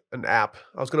an app.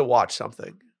 I was going to watch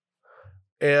something.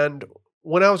 And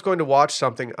when I was going to watch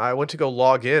something, I went to go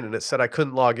log in and it said I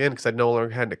couldn't log in because I no longer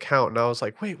had an account. And I was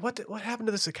like, wait, what happened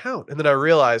to this account? And then I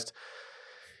realized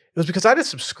it was because I had a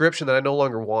subscription that I no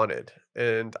longer wanted.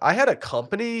 And I had a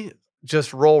company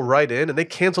just roll right in and they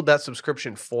canceled that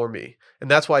subscription for me. And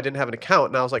that's why I didn't have an account.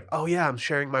 And I was like, oh yeah, I'm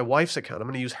sharing my wife's account. I'm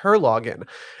going to use her login.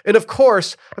 And of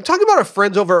course, I'm talking about our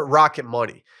friends over at Rocket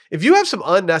Money. If you have some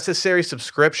unnecessary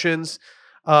subscriptions,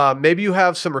 maybe you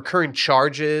have some recurring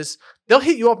charges, they'll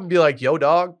hit you up and be like, yo,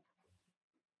 dog,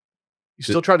 you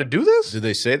still trying to do this? Did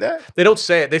they say that? They don't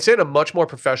say it. They say it in a much more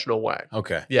professional way.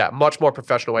 Okay. Yeah, much more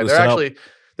professional way. Listen up.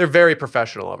 They're very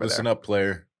professional over Listen there. up,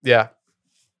 player. Yeah.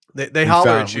 They We holler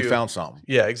found- at you. We found something.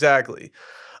 Yeah, exactly.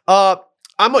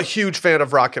 I'm a huge fan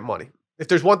of Rocket Money. If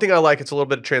there's one thing I like, it's a little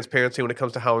bit of transparency when it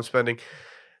comes to how I'm spending.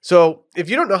 So if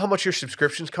you don't know how much your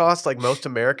subscriptions cost, like most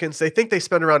Americans, they think they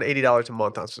spend around $80 a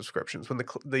month on subscriptions when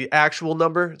the actual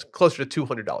number is closer to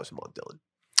 $200 a month, Dylan.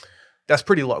 That's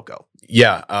pretty loco.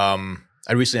 Yeah.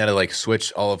 I recently had to like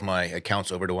switch all of my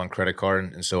accounts over to one credit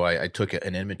card. And so I took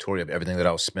an inventory of everything that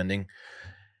I was spending.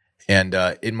 And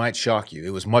it might shock you.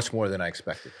 It was much more than I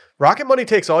expected. Rocket Money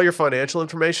takes all your financial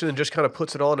information and just kind of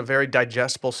puts it all in a very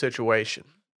digestible situation.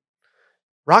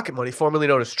 Rocket Money, formerly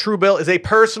known as Truebill, is a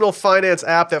personal finance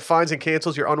app that finds and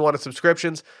cancels your unwanted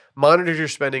subscriptions, monitors your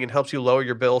spending, and helps you lower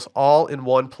your bills all in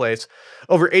one place.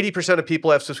 Over 80% of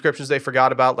people have subscriptions they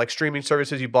forgot about, like streaming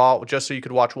services you bought just so you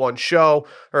could watch one show,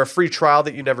 or a free trial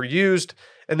that you never used,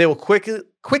 and they will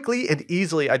quickly and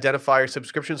easily identify your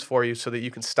subscriptions for you so that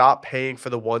you can stop paying for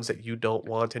the ones that you don't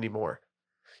want anymore.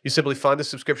 You simply find the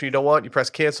subscription you don't want, you press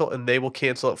cancel, and they will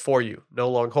cancel it for you. No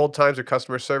long hold times or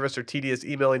customer service or tedious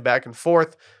emailing back and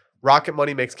forth. Rocket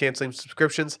Money makes canceling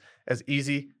subscriptions as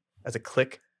easy as a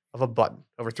click of a button.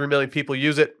 Over 3 million people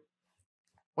use it.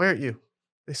 Why aren't you?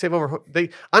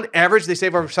 On average, they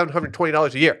save over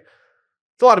 $720 a year.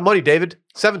 It's a lot of money, David.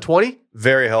 $720?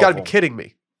 Very helpful. Got to be kidding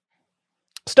me.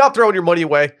 Stop throwing your money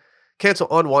away. Cancel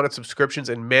unwanted subscriptions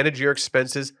and manage your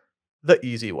expenses the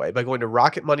easy way by going to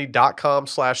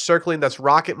rocketmoney.com/circling. That's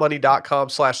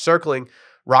rocketmoney.com/circling.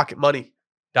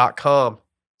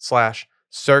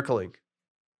 rocketmoney.com/circling.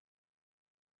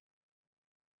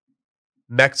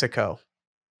 Mexico.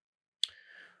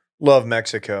 Love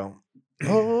Mexico.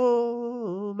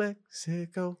 Oh,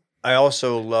 Mexico. I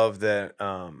also love that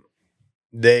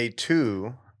they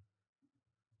too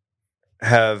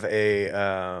have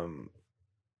a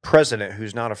president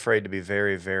who's not afraid to be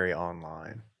very, very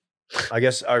online. I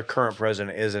guess our current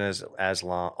president isn't as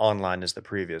online as the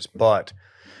previous, but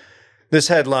this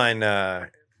headline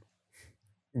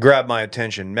grabbed my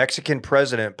attention. Mexican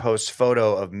president posts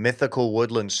photo of mythical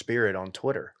woodland spirit on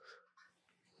Twitter.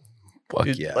 Fuck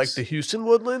Dude, yes. like the Houston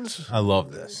Woodlands? I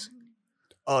love this.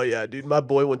 Oh, yeah, dude. My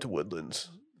boy went to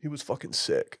Woodlands. He was fucking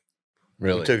sick.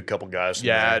 Really? We took a couple guys. From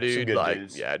Yeah, there. Some dude. good Like,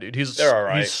 dudes. yeah, dude. They're all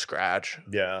right. He's scratch.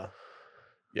 Yeah.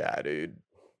 Yeah, dude.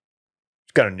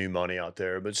 It's kind of new money out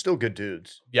there, but still good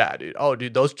dudes. Yeah, dude. Oh,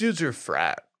 dude. Those dudes are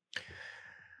frat.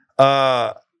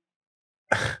 They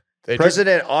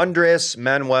President Andres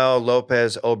Manuel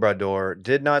Lopez Obrador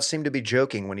did not seem to be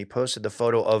joking when he posted the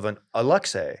photo of an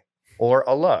Aluxe, or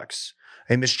Alux,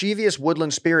 a mischievous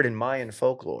woodland spirit in Mayan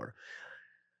folklore.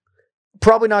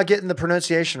 Probably not getting the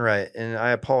pronunciation right, and I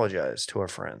apologize to our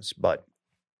friends. But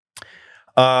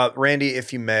Randy,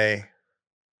 if you may,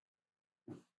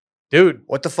 Dude,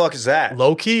 what the fuck is that?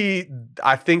 low key,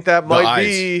 I think that might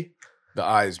be. The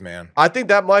eyes, man. I think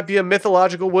that might be a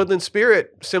mythological woodland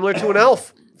spirit, similar to an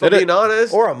elf. For That it- being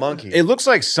honest, Or a monkey? It looks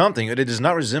like something, but it does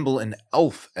not resemble an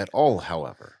elf at all,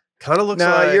 however. kind of looks No,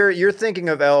 like you're thinking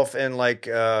of elf in like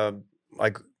a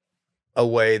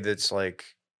way that's like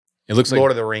It looks like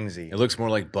Lord of the Ringsy. it looks more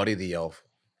like Buddy the Elf.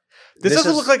 This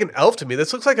doesn't is- look like an elf to me.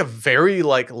 This looks like a very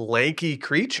like lanky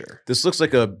creature. This looks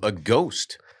like a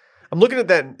ghost. I'm looking at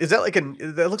that. Is that like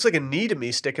that looks like a knee to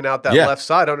me sticking out that Yeah. left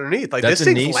side underneath? Like That's this a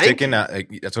thing's knee lanky. sticking out.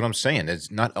 Like, that's what I'm saying.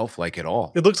 It's not elf-like at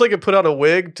all. It looks like it put on a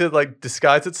wig to like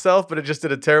disguise itself, but it just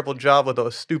did a terrible job with a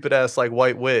stupid ass like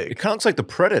white It wig. kind of looks like the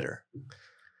Predator.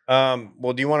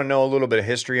 Well, do you want to know a little bit of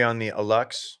history on the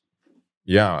Alux?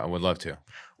 Yeah, I would love to.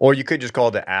 Or you could just call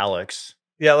it the Alex.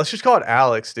 Yeah, let's just call it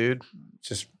Alex, dude.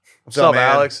 Just What's up,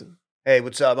 man? Alex? Hey,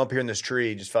 what's up? I'm up here in this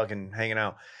tree, just fucking hanging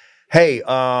out. Hey,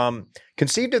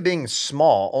 conceived of being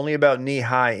small, only about knee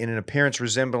high, in an appearance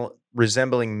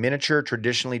resembling miniature,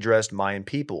 traditionally dressed Mayan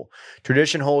people.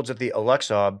 Tradition holds that the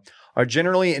Aluxob are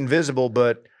generally invisible,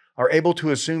 but are able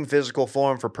to assume physical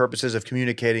form for purposes of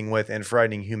communicating with and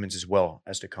frightening humans as well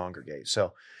as to congregate.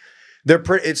 So they're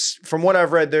it's from what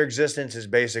I've read, their existence is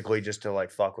basically just to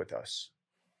like fuck with us.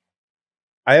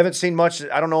 I haven't seen much.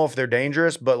 I don't know if they're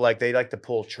dangerous, but like they like to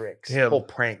pull tricks, Damn. pull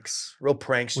pranks, real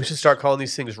pranks. We should start calling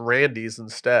these things Randys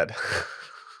instead.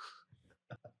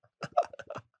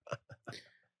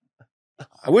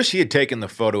 I wish he had taken the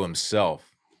photo himself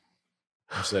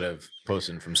instead of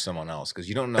posting from someone else, because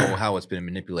you don't know how it's been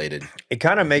manipulated. It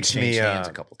kind of makes me. Changed hands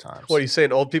a couple times. What are you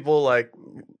saying? Old people like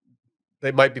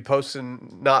they might be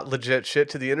posting not legit shit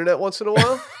to the internet once in a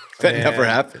while? That Man, never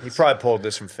happens. He probably pulled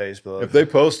this from Facebook. If they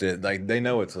post it, like they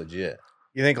know it's legit.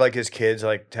 You think like his kids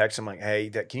like text him like, "Hey,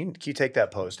 can you take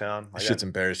that post down?" That Like shit's that-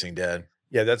 embarrassing, Dad.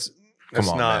 yeah, that's Come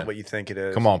on, not man. what you think it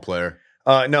is. Come on, player.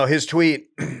 No, his tweet.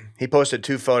 He posted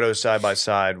two photos side by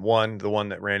side. One, the one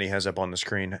that Randy has up on the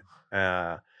screen,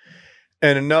 and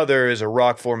another is a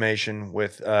rock formation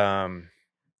with some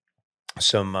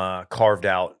carved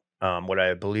out what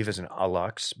I believe is an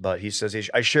alux. But he says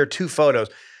I shared two photos.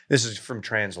 This is from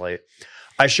Translate.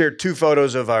 I shared two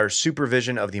photos of our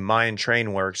supervision of the Mayan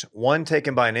train works. One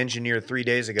taken by an engineer 3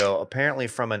 days ago, apparently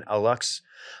from an alux.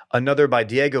 Another by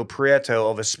Diego Prieto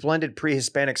of a splendid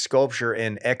pre-Hispanic sculpture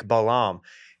in Ekbalam.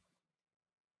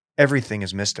 Everything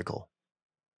is mystical.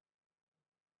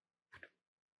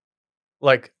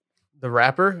 Like the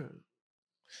rapper?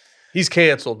 He's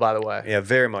canceled, by the way. Yeah,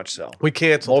 very much so. We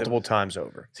canceled Multiple him. times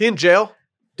over. Is he in jail?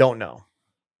 Don't know.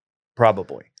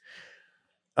 Probably.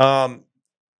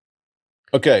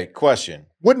 Okay, question.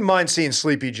 Wouldn't mind seeing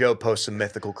Sleepy Joe post some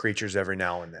mythical creatures every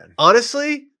now and then.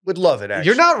 Honestly, Would love it. Actually,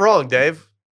 you're not wrong, Dave.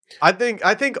 I think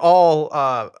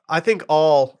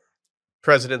all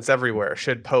presidents everywhere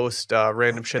should post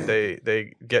random shit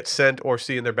they get sent or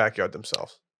see in their backyard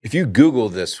themselves. If you Google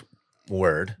this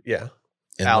word Yeah.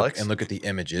 and Alex. look at the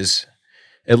images,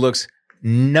 it looks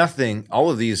nothing. All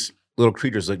of these little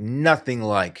creatures look nothing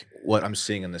like what I'm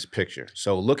seeing in this picture.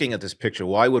 So looking at this picture,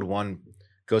 why would one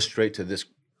go straight to this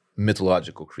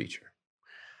mythological creature?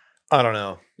 I don't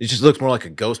know. It just looks more like a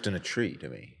ghost in a tree to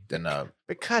me than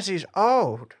Because he's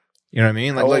old. you know what I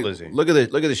mean? How old is he? Look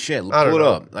at the shit. I don't Pull it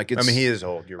know. up. Like it's, I mean, he is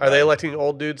old. You're Are they right. electing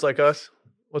old dudes like us?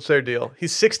 What's their deal?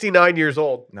 He's 69 years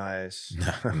old. Nice.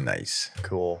 nice.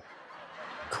 Cool,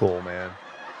 man.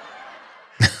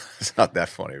 It's not that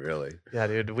funny, really. Yeah,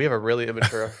 dude. We have a really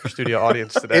immature studio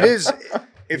audience today. It is.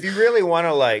 If you really want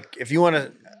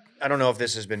to, I don't know if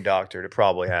this has been doctored. It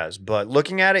probably has. But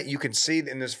looking at it, you can see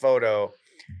in this photo,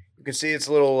 you can see its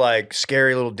little like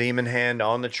scary little demon hand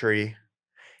on the tree.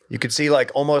 You can see like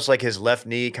almost like his left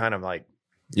knee kind of like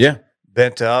Yeah.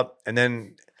 bent up, and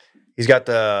then he's got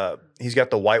the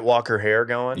White Walker hair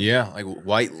going. Yeah. Like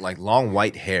white, like long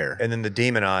white hair. And then the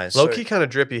demon eyes. Low key kind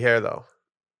of drippy hair, though.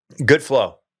 Good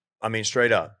flow. I mean,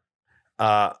 straight up.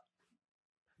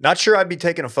 Not sure I'd be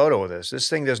taking a photo of this. This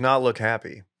thing does not look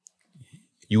happy.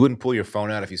 You wouldn't pull your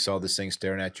phone out if you saw this thing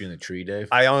staring at you in the tree, Dave?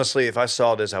 I honestly, if I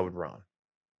saw this, I would run.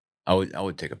 I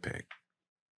would take a pic.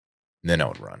 Then I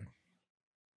would run.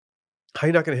 How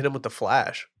you not going to hit him with the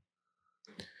flash?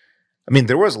 I mean,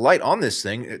 there was light on this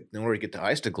thing in order to get the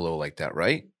eyes to glow like that,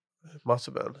 right? It must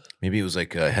have been. Maybe it was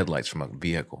like headlights from a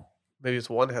vehicle. Maybe it's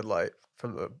one headlight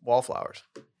from the wallflowers.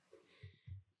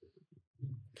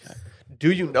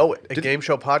 Do You Know It? A game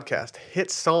show podcast. Hit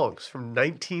songs from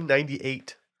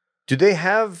 1998. Do they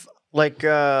have like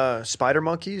spider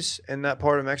monkeys in that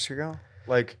part of Mexico?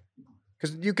 Like,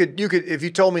 because you could if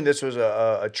you told me this was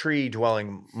a tree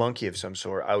dwelling monkey of some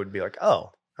sort, I would be like,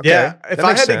 oh, okay, Yeah. If that I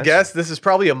makes had to sense. guess, this is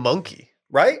probably a monkey.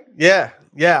 Right? Yeah.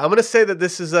 I'm going to say that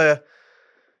this is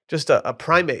just a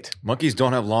primate. Monkeys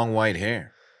don't have long white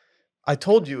hair. I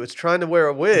told you it's trying to wear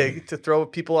a wig to throw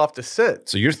people off the scent.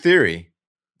 So your theory,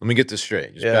 let me get this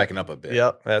straight, just Yeah. backing up a bit,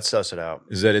 Yep. Let's suss it out.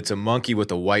 is that it's a monkey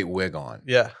with a white wig on.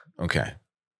 Yeah. Okay.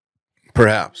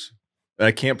 Perhaps. But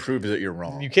I can't prove that you're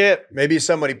wrong. You can't. Maybe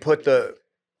somebody put the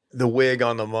wig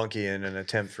on the monkey in an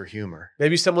attempt for humor,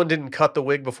 Maybe someone didn't cut the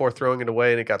wig before throwing it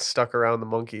away and it got stuck around the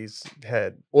monkey's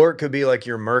head. or it could be like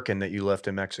your merkin that you left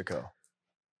in Mexico.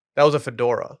 That was a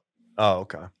fedora. Oh,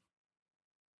 okay.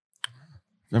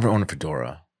 Never owned a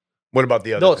fedora. What about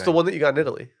the other? No, it's the thing? one that you got in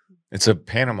Italy. It's a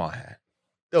Panama hat.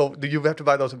 No, you have to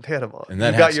buy those in Panama. And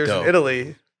that you got hat's yours dope. in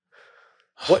Italy.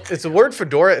 What? Is the word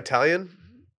fedora Italian?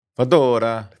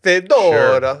 Fedora.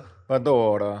 Fedora.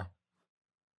 Fedora.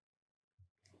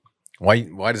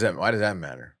 Why does that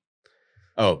matter?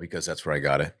 Oh, because that's where I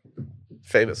got it.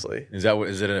 Famously. Is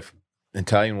it an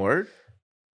Italian word?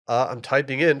 I'm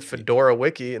typing in Fedora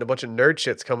Wiki and a bunch of nerd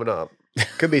shit's coming up.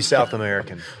 Could be South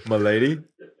American. My lady.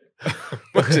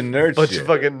 Bunch of nerd Bunch shit. of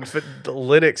fucking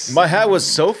Linux. My hat was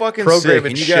so fucking sick,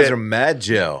 Programming and you guys shit. are mad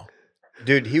Joe.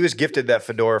 Dude, he was gifted that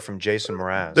fedora from Jason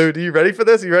Mraz. Dude, are you ready for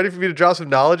this? Are you ready for me to drop some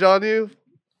knowledge on you?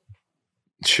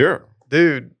 Sure.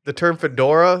 Dude, the term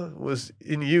fedora was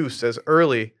in use as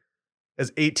early as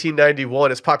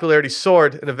 1891. Its popularity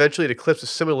soared and eventually it eclipsed a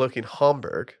similar looking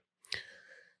Homburg.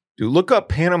 Dude, look up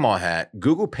Panama hat.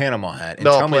 Google Panama hat and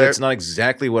No, tell me player. that's not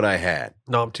exactly what I had.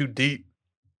 No, I'm too deep.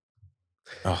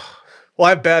 Oh, Well, I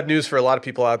have bad news for a lot of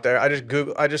people out there.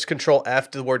 I just control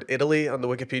F the word Italy on the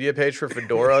Wikipedia page for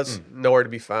fedoras. Nowhere to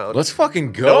be found. let's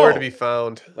fucking go. Nowhere to be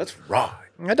found. Let's ride.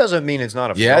 That doesn't mean it's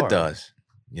not a Yeah, fedora. it does.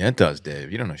 Yeah, it does,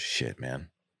 Dave. You don't know shit, man.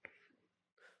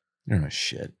 You don't know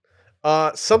shit.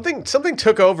 Something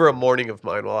took over a morning of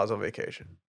mine while I was on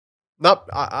vacation.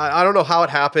 I don't know how it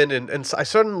happened, and I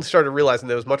suddenly started realizing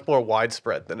that it was much more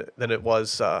widespread than it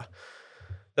was than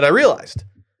I realized.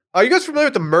 Are you guys familiar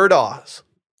with the Murdaws?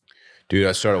 Dude,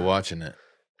 I started watching it.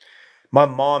 My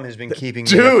mom has been keeping me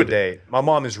up to Dude. date. My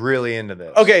mom is really into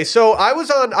this. Okay, so I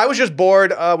was just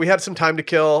bored. We had some time to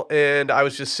kill, and I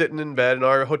was just sitting in bed in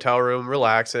our hotel room,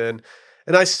 relaxing.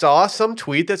 And I saw some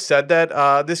tweet that said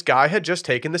that this guy had just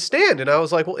taken the stand. And I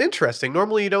was like, well, interesting.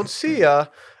 Normally you don't see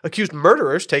accused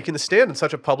murderers taking the stand in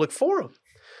such a public forum.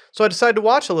 So I decided to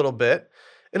watch a little bit.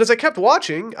 And as I kept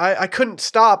watching, I couldn't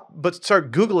stop but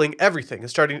start Googling everything. I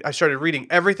started reading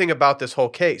everything about this whole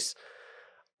case.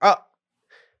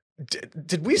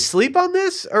 Did we sleep on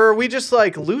this, or are we just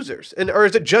like losers? Or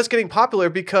is it just getting popular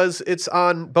because it's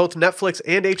on both Netflix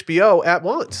and HBO at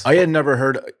once? I had never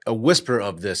heard a whisper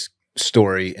of this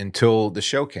story until the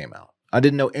show came out. I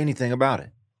didn't know anything about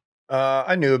it.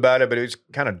 I knew about it, but it was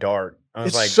kind of dark. I was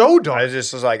It's like, so dark. I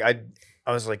just was like, I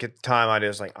was like, at the time, I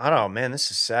was like, I don't know, man, this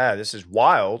is sad. This is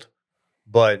wild,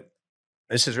 but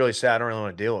this is really sad. I don't really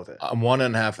want to deal with it. I'm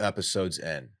 1.5 episodes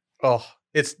in. Oh,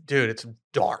 it's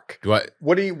dark. Where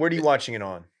are you watching it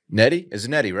on? Nettie? Is it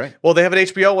Nettie, right? Well, they have an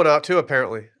HBO one out too,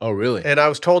 apparently. Oh, really? And I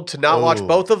was told to not watch Oh.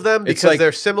 both of them It's because like-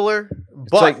 they're similar. It's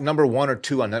But like number 1 or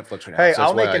 2 on Netflix right now. Hey, so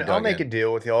I'll that's why I I'll dug make a in.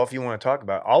 deal with y'all if you want to talk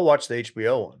about it. I'll watch the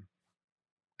HBO one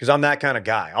because I'm that kind of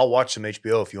guy. I'll watch some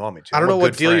HBO if you want me to. I don't I'm a know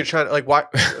what good deal you're friend. trying to like. Why?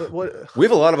 What? We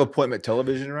have a lot of appointment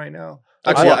television right now.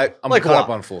 Like Actually, what? I'm Like caught what? up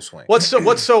on Full Swing. What's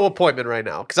so appointment right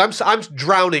now? Because I'm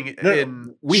drowning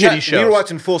in shitty shows. We were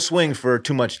watching Full Swing for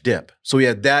Too Much Dip. So we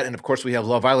had that, and of course we have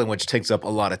Love Island, which takes up a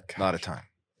lot of time.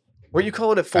 Were you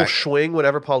calling it full I- swing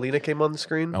whenever Paulina came on the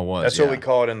screen? I was. That's what we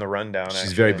call it in the rundown. She's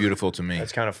actually. very beautiful to me.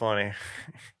 That's kind of funny.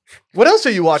 What else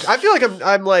are you watching? I feel like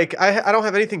I'm like I don't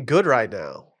have anything good right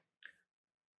now.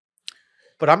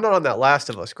 But I'm not on that Last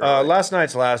of Us grind. Last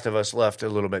night's Last of Us left a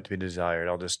little bit to be desired.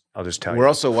 I'll just tell We're you.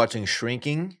 also watching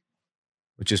Shrinking,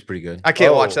 which is pretty good. I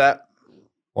can't Oh. watch that.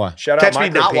 Why? Shout Catch out me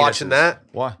not watching micropenises. that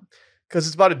Why? because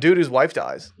it's about a dude whose wife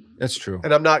dies, That's true.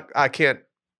 and I can't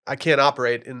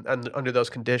operate under those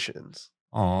conditions.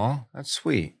 Aw, that's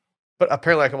sweet. But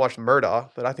apparently I can watch Murdaugh,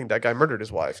 but I think that guy murdered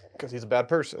his wife because he's a bad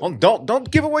person. Oh,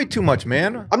 don't give away too much,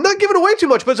 man. I'm not giving away too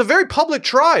much, but it's a very public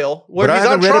trial where But I he's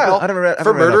on haven't read up- trial I haven't read- I for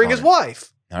haven't read up murdering on his it.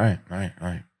 wife. All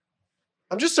right.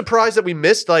 I'm just surprised that we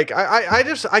missed. Like,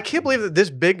 I can't believe that this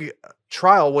big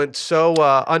trial went so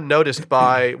unnoticed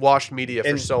by washed media for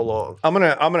And- so long. I'm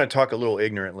gonna talk a little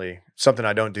ignorantly, something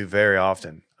I don't do very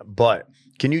often. But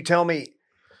can you tell me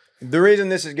the reason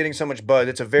this is getting so much buzz?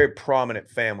 It's a very prominent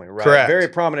family, right? Correct. Very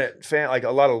prominent like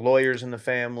a lot of lawyers in the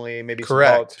family. Maybe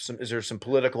Correct. Is there some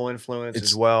political influence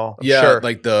It's- as well? Yeah, Sure.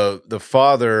 like the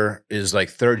father is like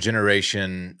 3rd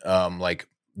generation, like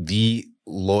the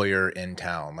lawyer in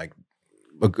town. Like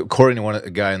according to a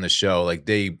guy in the show, like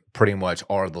they pretty much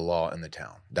are the law in the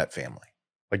town. That family.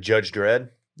 Like Judge Dredd.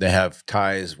 They have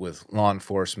ties with law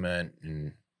enforcement,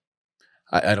 and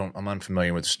I'm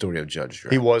unfamiliar with the story of Judge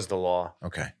Dredd. He was the law.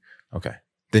 Okay.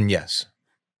 Then yes.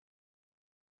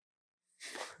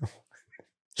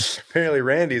 Apparently,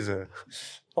 Randy's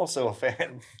also a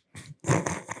fan.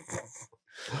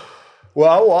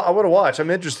 Well, I want to watch.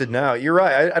 I'm interested now. You're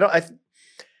right.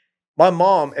 My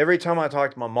mom. Every time I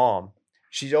talk to my mom,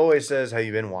 she always says, "Have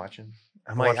you been watching?"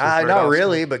 I'm like, Watching not Murdoch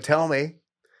really, stuff." but tell me.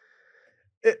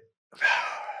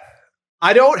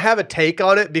 I don't have a take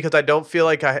on it because I don't feel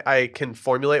like I can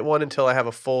formulate one until I have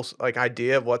a full like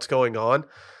idea of what's going on.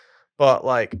 But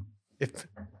like, it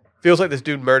feels like this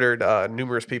dude murdered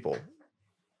numerous people.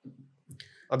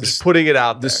 I'm just putting it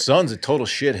out there. The son's a total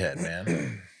shithead,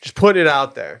 man. Just putting it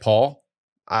out there. Paul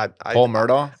Paul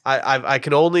Murdaugh. I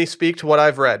can only speak to what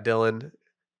I've read, Dylan,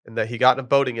 and that he got in a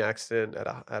boating accident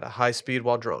at a high speed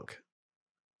while drunk.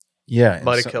 Yeah, and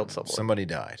Might have killed someone. Somebody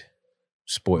died.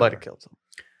 Spoiler. Might have killed someone.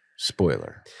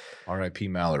 Spoiler. R.I.P.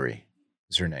 Mallory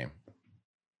is her name.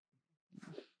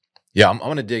 Yeah, I'm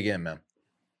gonna dig in, man.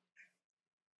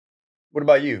 What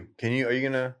about you? Are you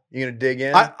gonna dig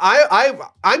in?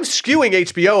 I'm skewing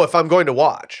HBO if I'm going to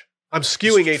watch. I'm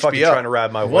skewing Just fucking HBO. trying to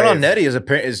ride my One wave. on Nettie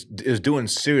is doing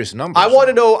serious numbers. I want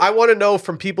to know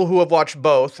from people who have watched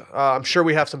both. I'm sure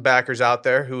we have some backers out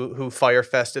there who fire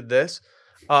fested this.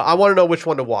 I want to know which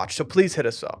one to watch. So please hit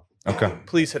us up. Okay.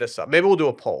 Please hit us up. Maybe we'll do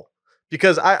a poll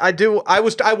because I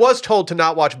was told to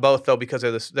not watch both though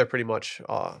because they're pretty much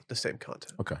the same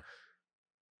content. Okay.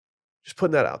 Just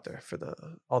putting that out there for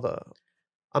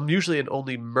I'm usually an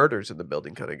only murders in the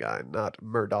building kind of guy, not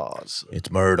Murdaws. It's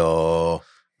Murdaugh.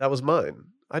 That was mine.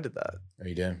 I did that. Oh,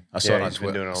 you did? I saw it on he's been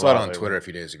Twitter. doing it I a saw it lot on lately. Twitter a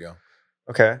few days ago.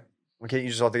 Okay. Well, can't you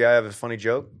just let the guy have a funny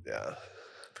joke? Yeah.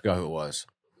 Forgot who it was.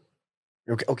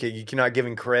 Okay, you cannot give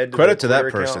him credit. Credit to that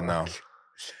Twitter person account?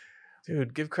 though.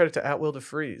 Dude, give credit to At Will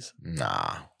DeFreeze.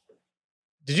 Nah.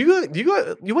 Did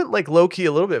you went like low key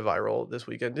a little bit viral this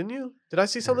weekend, didn't you? Did I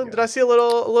see something? go. Did I see a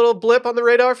little blip on the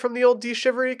radar from the old D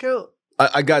Shivery account?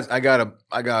 I got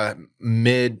a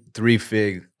mid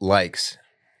 3-fig likes,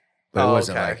 but Oh,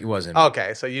 it wasn't.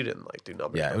 Okay, so you didn't like do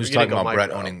numbers. Yeah, it was You didn't talking go about Brett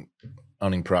micro.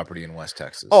 owning property in West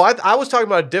Texas. Oh, I was talking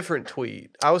about a different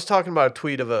tweet. I was talking about a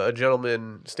tweet of a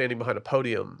gentleman standing behind a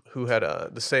podium who had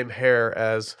the same hair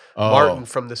as Martin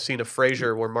from the scene of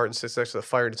Frasier where Martin sits next to the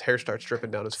fire and his hair starts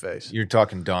dripping down his face. You're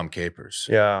talking Dom Capers.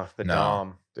 Yeah, the No.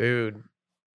 Dom. Dude,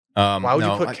 Why why would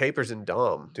you put capers in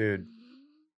Dom? Dude.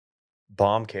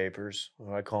 Bomb capers,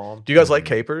 what I call them. Do you guys like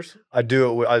capers? I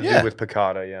do it. I Yeah. do with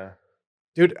piccata. Yeah.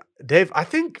 Dude, Dave, I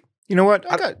think You know what?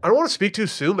 I don't want to speak too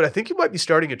soon, but I think you might be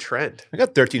starting a trend. I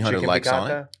got 1,300 Chicken likes on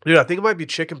piccata? it. Dude, I think it might be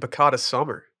chicken piccata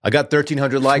summer. I got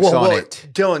 1,300 likes Whoa, on whoa, it.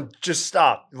 Dylan, just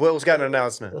stop. Will's got an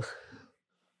announcement.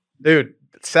 Dude,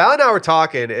 Sal and I were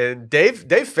talking, and Dave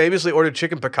famously ordered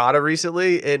chicken piccata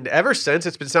recently, and ever since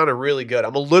it's been sounding really good.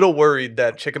 I'm a little worried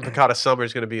that chicken piccata summer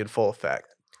is going to be in full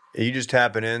effect. Are you just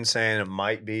tapping in saying it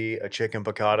might be a chicken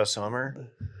piccata summer?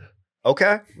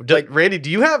 Okay. Like, Randy, do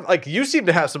you have you seem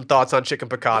to have some thoughts on chicken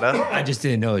piccata? I just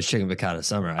didn't know it was chicken piccata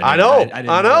summer. I know, I didn't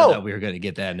I know. that we were going to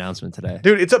get that announcement today.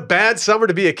 Dude, it's a bad summer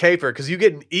to be a caper because you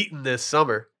getting eaten this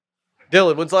summer.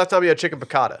 Dylan, when's the last time you had chicken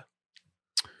piccata?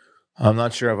 I'm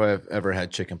not sure if I've ever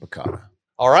had chicken piccata.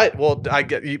 All right, well,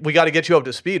 we got to get you up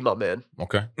to speed, my man.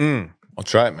 Okay. I'll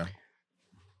try it, man.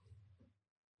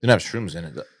 Didn't have shrooms in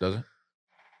it, does it?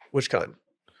 Which kind?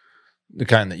 The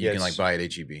kind that you Yeah, can it's- buy at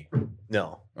HEB.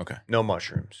 no, Okay. no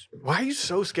mushrooms. Why are you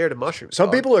so scared of mushrooms? Some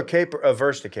dog? people are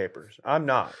averse to capers. I'm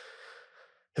not.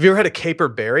 Have you ever had a caper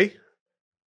berry?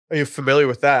 Are you familiar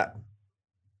with that?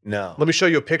 No. Let me show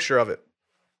you a picture of it.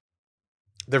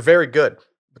 They're very good,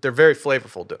 but they're very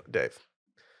flavorful, Dave.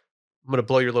 I'm gonna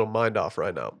blow your little mind off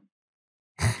right now.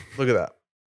 Look at that,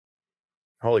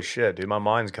 Holy shit, dude. My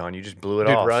mind's gone. You just blew it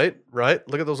dude. off. Right?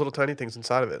 Look at those little tiny things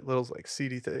inside of it. Little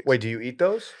seedy things. Wait, do you eat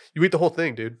those? you eat the whole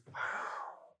thing, dude.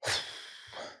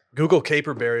 Google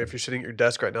caper berry if you're sitting at your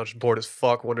desk right now, just bored as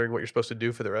fuck, wondering what you're supposed to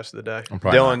do for the rest of the day. I'm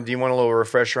probably Dylan, not. do you want a little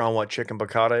refresher on what chicken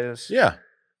piccata is? Yeah.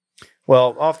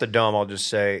 Well, off the dome, I'll just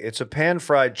say it's a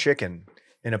pan-fried chicken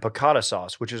in a piccata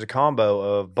sauce, which is a combo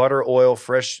of butter, oil,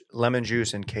 fresh lemon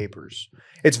juice, and capers.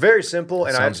 It's very simple,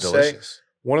 and I have Sounds to say, delicious.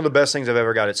 one of the best things I've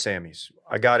ever got at Sammy's.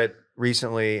 I got it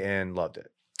recently and loved it.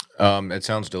 It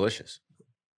sounds delicious.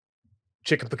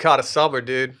 Chicken piccata summer,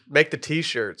 dude. Make the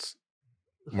t-shirts.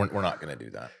 We're not going to do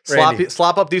that. Randy.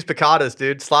 Slop up these piccatas,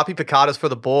 dude. Sloppy piccatas for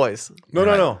the boys. No,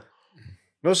 Right. no.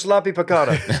 No sloppy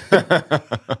piccata.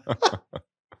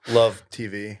 Love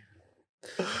TV.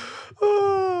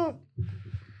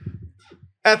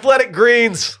 Athletic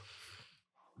Greens.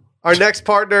 Our next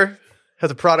partner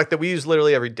has a product that we use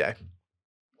literally every day.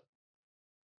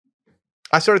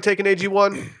 I started taking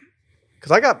AG1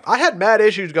 because I had mad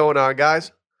issues going on,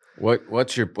 guys.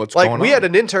 What's going Like on? we had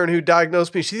an intern who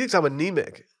diagnosed me. She thinks I'm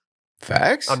anemic.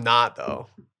 Facts? I'm not though.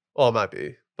 Well, I might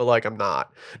be, but I'm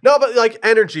not. No, but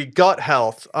energy, gut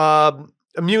health,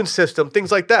 immune system,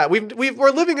 things like that.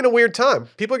 We're living in a weird time.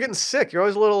 People are getting sick. You're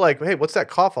always a little hey, what's that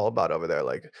cough all about over there?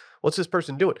 What's this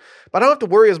person doing? But I don't have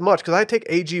to worry as much because I take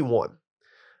AG1.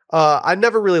 I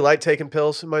never really liked taking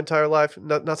pills in my entire life.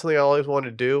 Not something I always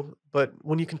wanted to do. But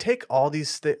when you can take all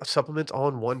these supplements all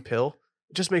in one pill,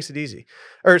 it just makes it easy.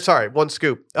 Or sorry, one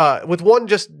scoop. With one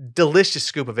just delicious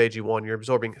scoop of AG1, you're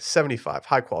absorbing 75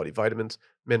 high-quality vitamins,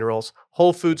 minerals,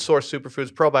 whole food source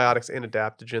superfoods, probiotics, and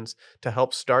adaptogens to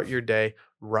help start your day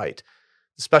right.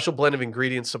 The special blend of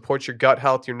ingredients supports your gut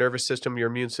health, your nervous system, your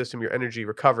immune system, your energy,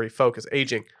 recovery, focus,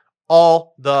 aging,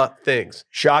 all the things.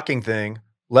 Shocking thing.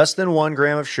 Less than 1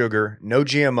 gram of sugar, no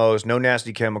GMOs, no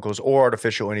nasty chemicals or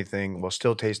artificial anything, while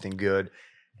still tasting good.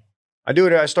 I do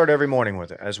it. I start every morning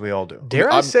with it, as we all do.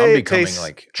 Dare I I'm say it becoming, tastes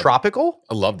like, tropical?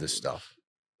 I love this stuff.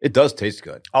 It does taste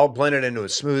good. I'll blend it into a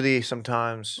smoothie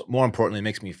sometimes. But more importantly, it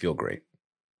makes me feel great.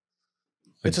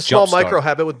 It's a small jumpstart- micro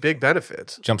habit with big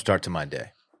benefits. Jumpstart to my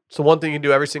day. So one thing you can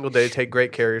do every single day to take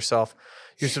great care of yourself.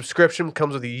 Your subscription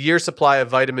comes with a year's supply of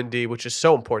vitamin D, which is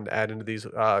so important to add into these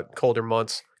colder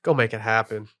months. Go make it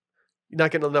happen. You're not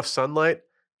getting enough sunlight?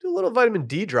 Do a little vitamin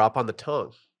D drop on the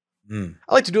tongue. Mm.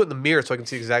 I like to do it in the mirror so I can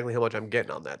see exactly how much I'm getting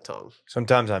on that tongue.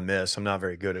 Sometimes I miss. I'm not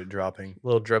very good at dropping. A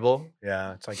little dribble.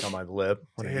 Yeah, it's like on my lip.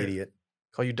 What an Damn. idiot.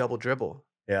 Call you double dribble.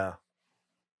 Yeah.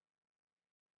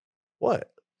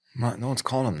 What? No one's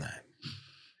calling him that.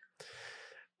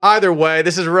 Either way,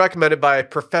 this is recommended by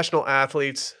professional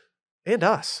athletes and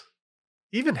us,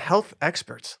 even health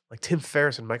experts like Tim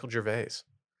Ferriss and Michael Gervais.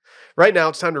 Right now,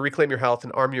 it's time to reclaim your health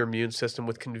and arm your immune system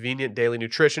with convenient daily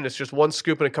nutrition. It's just one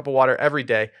scoop in a cup of water every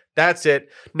day. That's it.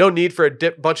 No need for a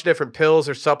bunch of different pills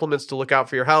or supplements to look out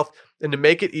for your health. And to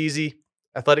make it easy,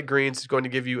 Athletic Greens is going to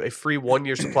give you a free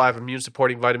 1-year supply of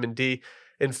immune-supporting vitamin D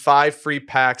and 5 free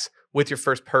packs with your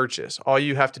first purchase. All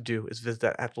you have to do is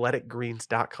visit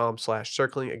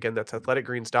athleticgreens.com/circling. Again, that's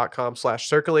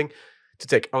athleticgreens.com/circling to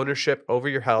take ownership over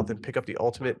your health and pick up the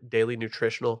ultimate daily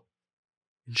nutritional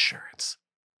insurance.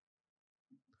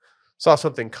 Saw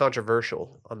something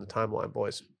controversial on the timeline,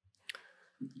 boys.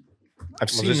 I've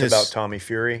Was seen this this about Tommy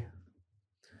Fury?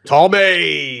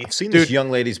 Tommy! I've seen Dude, this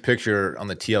young lady's picture on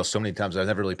the TL so many times. I've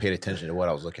never really paid attention to what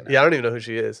I was looking at. yeah, I don't even know who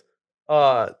she is.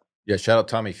 Yeah, shout out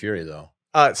Tommy Fury though.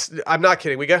 I'm not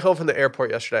kidding. We got home from the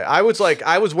airport yesterday. I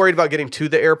was worried about getting to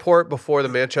the airport before the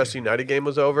Manchester United game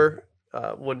was over,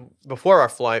 before our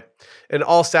flight, and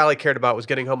all Sally cared about was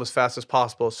getting home as fast as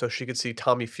possible so she could see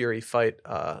Tommy Fury fight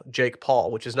Jake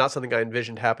Paul, which is not something I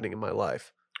envisioned happening in my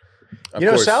life. Of You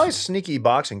know, course. Sally's a sneaky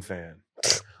boxing fan.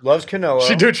 Loves Canelo.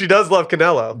 She does love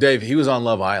Canelo. Dave, he was on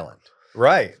Love Island.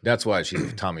 Right. That's why she's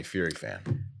a Tommy Fury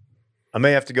fan. I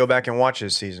may have to go back and watch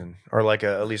this season, or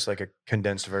at least a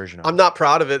condensed version of it. I'm not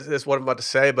proud of it, is what I'm about to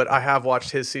say, but I have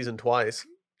watched his season twice.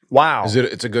 Wow.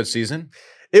 It's a good season?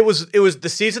 It was the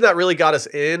season that really got us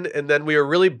in, and then we were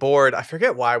really bored. I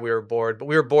forget why we were bored, but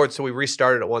we were bored, so we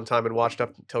restarted at one time and watched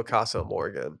up until Casa Amor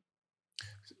again.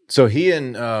 So he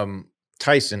and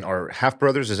Tyson are half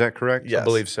brothers, is that correct? Yes. I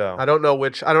believe so. I don't know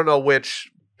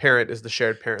which parent is the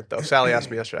shared parent, though. Sally asked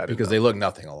me yesterday. I didn't Because know. they look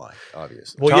nothing alike,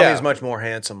 obviously. Well, Tommy's yeah. much more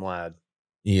handsome lad.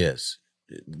 He is.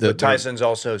 But Tyson's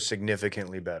also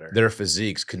significantly better. Their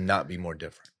physiques could not be more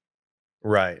different.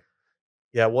 Right.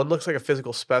 Yeah, one looks like a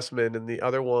physical specimen, and the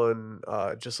other one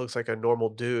just looks like a normal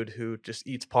dude who just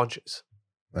eats punches.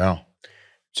 Wow.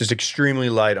 Just extremely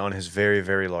light on his very,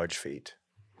 very large feet.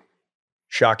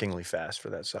 Shockingly fast for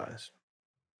that size.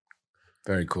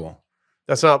 Very cool.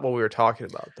 That's not what we were talking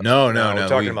about, though. No. We're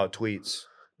talking about tweets.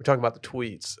 We're talking about the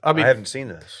tweets. I haven't seen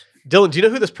this. Dylan, do you know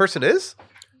who this person is?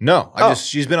 No, Oh.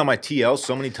 she's been on my TL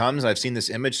so many times. I've seen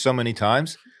this image so many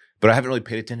times, but I haven't really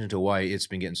paid attention to why it's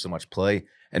been getting so much play.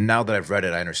 And now that I've read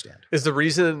it, I understand. Is the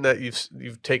reason that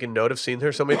you've taken note of seeing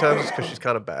her so many times because she's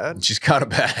kind of bad? She's kind of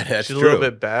bad. That's She's true. a little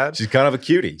bit bad. She's kind of a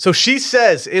cutie. So she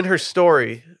says in her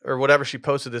story, or whatever she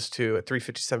posted this to at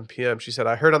 3:57 p.m., she said,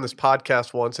 I heard on this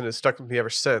podcast once and it's stuck with me ever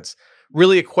since.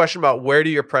 Really a question about where do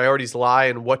your priorities lie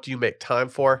and what do you make time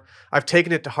for? I've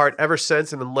taken it to heart ever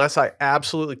since, and unless I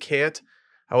absolutely can't,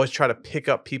 I always try to pick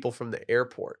up people from the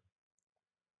airport.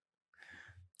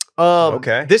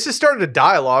 Okay. This has started a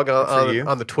dialogue for you.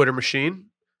 on the Twitter machine,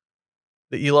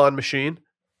 the Elon machine,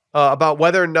 about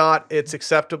whether or not it's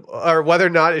acceptable or whether or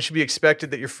not it should be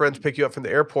expected that your friends pick you up from the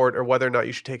airport or whether or not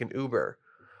you should take an Uber.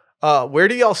 Where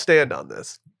do y'all stand on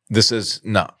this? This has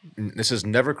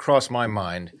never crossed my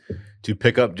mind to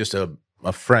pick up just a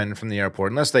friend from the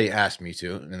airport, unless they ask me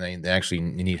to and they actually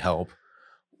need help.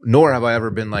 Nor have I ever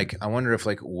been like, I wonder if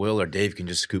Will or Dave can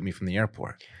just scoop me from the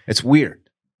airport. It's weird.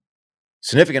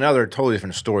 Significant other, totally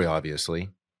different story, obviously.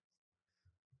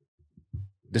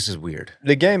 This is weird.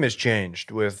 The game has changed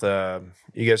with,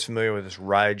 you guys familiar with this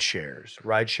ride share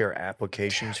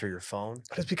applications for your phone?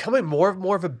 But it's becoming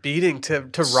more of a beating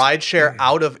to ride share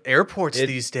out of airports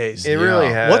these days. It really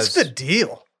has. What's the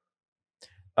deal?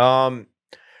 Well,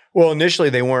 initially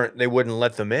they wouldn't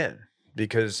let them in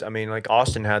because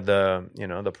Austin had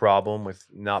the problem with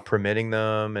not permitting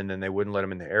them, and then they wouldn't let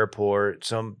them in the airport.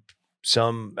 Some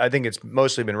I think it's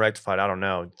mostly been rectified. I don't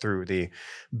know, through the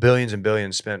billions and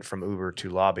billions spent from Uber to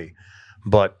lobby,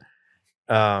 but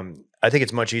I think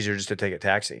it's much easier just to take a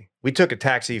taxi. We took a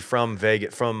taxi from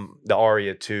Vegas, from the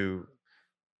Aria to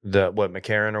the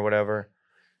McCarran or whatever,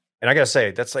 and I gotta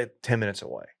say that's 10 minutes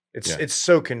away. It's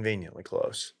so conveniently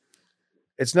close.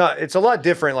 It's a lot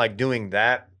different doing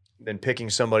that than picking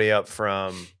somebody up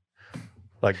from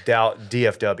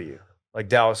DFW,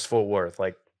 Dallas Fort Worth.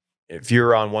 If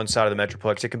you're on one side of the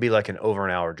Metroplex, it can be an over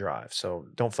an hour drive. So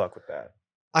don't fuck with that.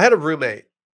 I had a roommate.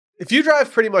 If you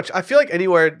drive pretty much, I feel like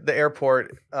anywhere, the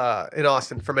airport in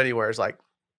Austin from anywhere is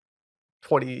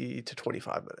 20 to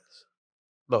 25 minutes.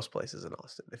 Most places in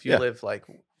Austin. If you live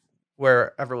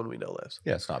where everyone we know lives.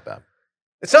 Yeah, it's not bad.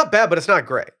 It's not bad, but it's not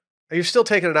great. You're still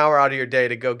taking an hour out of your day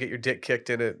to go get your dick kicked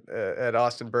in at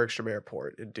Austin Bergstrom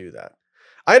Airport and do that.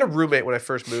 I had a roommate when I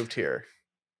first moved here,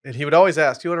 and he would always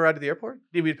ask, do you want to ride to the airport?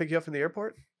 Do you need me to pick you up from the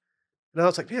airport? And I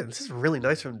was like, man, this is really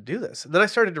nice of him to do this. And then I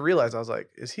started to realize, I was like,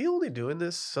 is he only doing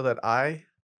this so that I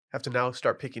have to now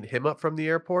start picking him up from the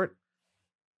airport?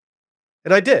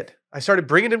 And I did. I started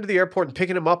bringing him to the airport and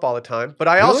picking him up all the time. But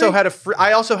I also had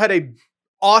a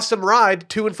awesome ride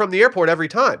to and from the airport every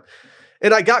time.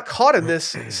 And I got caught in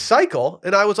this cycle,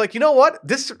 and I was like, you know what?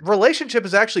 This relationship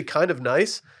is actually kind of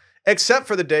nice, except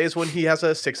for the days when he has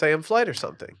a 6 a.m. flight or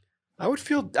something. I would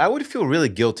feel really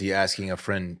guilty asking a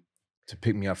friend to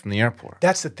pick me up from the airport.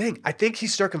 That's the thing. I think he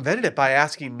circumvented it by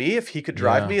asking me if he could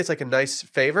drive me. It's a nice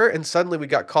favor, and suddenly we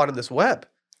got caught in this web.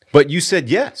 But you said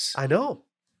yes. I know.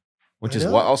 Which is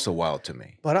also wild to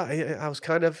me. But I was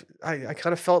kind of, I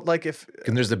kind of felt like if...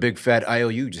 And there's the big fat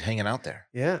IOU just hanging out there.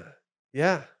 Yeah.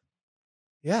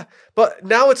 But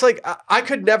now it's I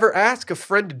could never ask a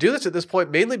friend to do this at this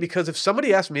point, mainly because if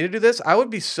somebody asked me to do this, I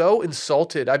would be so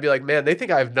insulted. I'd be like, man, they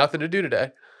think I have nothing to do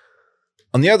today.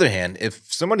 On the other hand,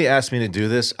 if somebody asked me to do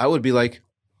this, I would be like,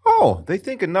 oh, they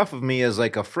think enough of me as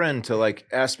like a friend to like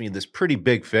ask me this pretty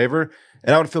big favor,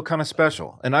 and I would feel kind of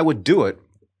special. And I would do it,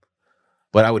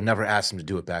 but I would never ask them to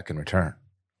do it back in return.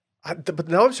 But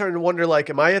now I'm starting to wonder, like,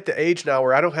 am I at the age now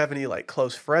where I don't have any like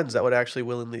close friends that would actually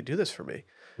willingly do this for me?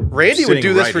 Randy would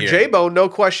do this right for here. J-Bone, no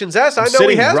questions asked. I know he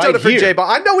sitting has right done it for here. J-Bone.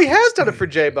 I know he has done it for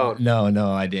J-Bone.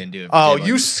 No, I didn't do it. for Oh, J-Bone.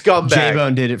 you scumbag.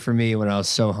 J-Bone did it for me when I was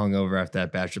so hungover after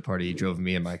that bachelor party. He drove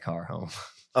me and my car home.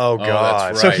 Oh, that's God.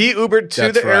 right. So he Ubered to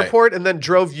That's the right. airport and then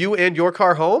drove you and your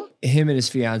car home? Him and his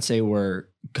fiance were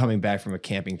coming back from a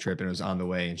camping trip, and it was on the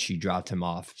way, and she dropped him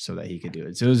off so that he could do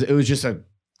it. So it was just a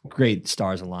great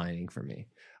stars aligning for me.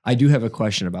 I do have a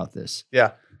question about this.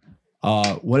 Yeah.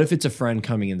 What if it's a friend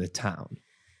coming into town?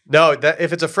 No, that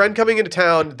if it's a friend coming into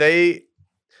town,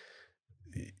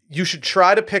 you should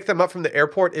try to pick them up from the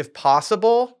airport if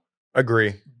possible.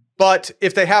 Agree. But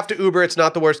if they have to Uber, it's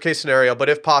not the worst case scenario. But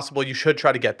if possible, you should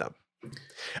try to get them.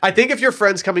 I think if your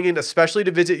friend's coming in, especially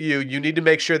to visit you, you need to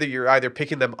make sure that you're either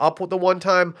picking them up with the one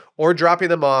time or dropping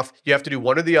them off. You have to do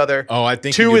one or the other. Oh, I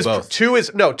think two you is do both.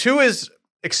 two is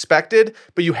expected,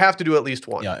 but you have to do at least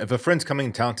one. Yeah, if a friend's coming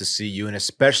in town to see you, and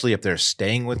especially if they're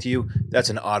staying with you, that's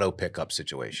an auto pickup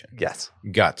situation. Yes.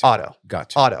 Got to. Auto. Got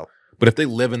to. Auto. But if they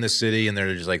live in the city and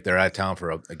they're just like, they're out of town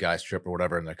for a guy's trip or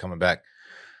whatever, and they're coming back,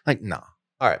 like, nah.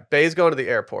 All right. Bay's going to the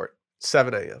airport,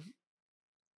 7 a.m.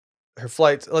 Her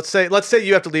flight, let's say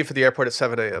you have to leave for the airport at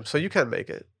 7 a.m. So you can make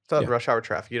it. It's not Yeah. rush hour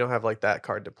traffic. You don't have like that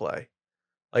card to play.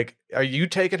 Like, are you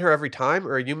taking her every time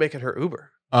or are you making her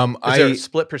Uber? Is there a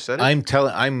split percentage?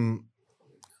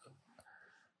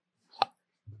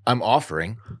 I'm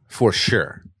offering for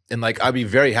sure. And like, I'd be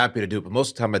very happy to do it. But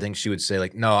most of the time I think she would say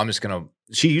like, no, I'm just going to,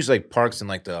 she usually like parks in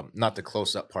like not the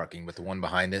close up parking, but the one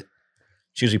behind it.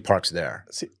 She usually parks there.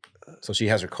 See, So she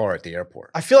has her car at the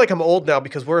airport. I feel like I'm old now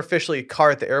because we're officially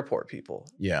car at the airport people.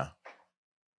 Yeah.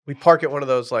 We park at one of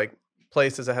those like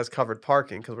places that has covered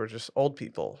parking because we're just old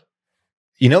people.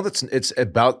 You know, it's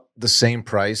about the same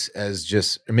price as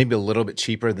just, or maybe a little bit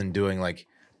cheaper than doing like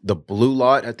the blue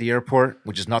lot at the airport,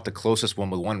 which is not the closest one,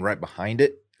 but the one right behind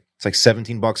it. It's like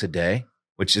 $17 a day,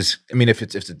 which is, I mean, if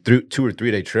it's a 2 or 3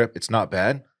 day trip, it's not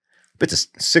bad. If it's a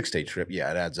 6-day trip,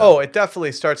 yeah, it adds up. Oh, it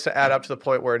definitely starts to add up to the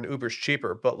point where an Uber's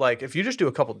cheaper. But like, if you just do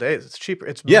a couple days, it's cheaper.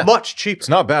 It's Yeah. much cheaper It's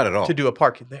not bad at all. to do a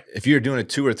parking there. If you're doing a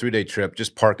 2 or 3 day trip,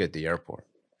 just park at the airport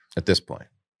at this point.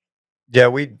 Yeah,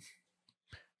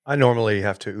 I normally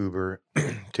have to Uber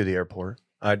to the airport.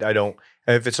 I don't.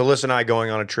 If it's Alyssa and I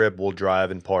going on a trip, we'll drive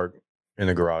and park in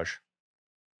the garage,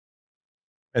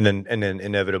 and then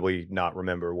inevitably not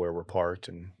remember where we're parked,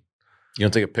 and You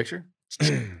don't take a picture?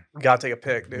 Gotta take a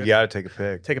pic, dude. you got to take a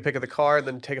pic. Take a pic of the car and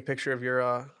then take a picture of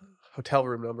your hotel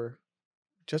room number.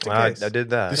 Just in I case.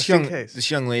 did that. This Just in case. this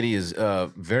young lady is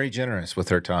very generous with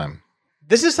her time.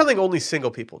 This is something only single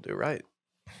people do, right?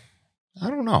 I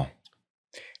don't know.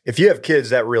 If you have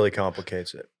kids, that really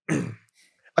complicates it.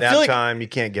 I Nap feel like time, you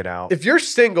can't get out. if you're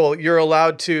single, you're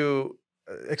allowed to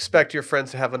expect your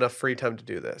friends to have enough free time to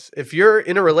do this. If you're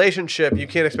in a relationship, you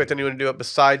can't expect anyone to do it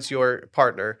besides your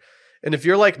partner. And if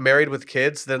you're like married with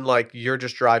kids, then like you're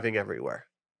just driving everywhere.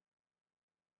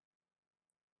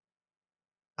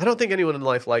 I don't think anyone in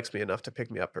life likes me enough to pick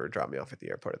me up or drop me off at the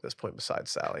airport at this point besides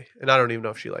Sally. And I don't even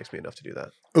know if she likes me enough to do that.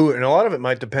 Ooh, and a lot of it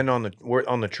might depend on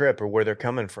the trip or where they're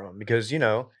coming from, because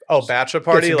Oh, bachelor get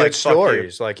party? some Like, good fuck you.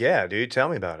 stories. Like, yeah, dude, tell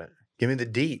me about it. Give me the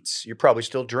deets. You're probably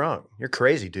still drunk. You're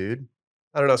crazy, dude.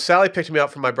 I don't know. Sally picked me up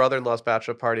from my brother-in-law's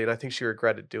bachelor party, and I think she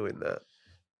regretted doing that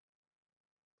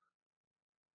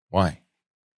Why?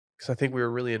 because I think we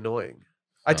were really annoying.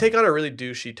 I take on a really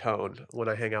douchey tone when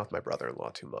I hang out with my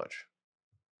brother-in-law too much.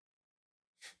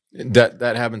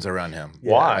 That happens around him.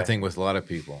 Why? I think with a lot of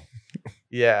people.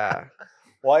 Yeah.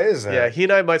 Why is that? Yeah, he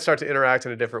and I might start to interact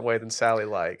in a different way than Sally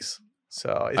likes.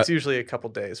 So it's usually a couple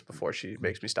days before she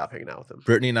makes me stop hanging out with him.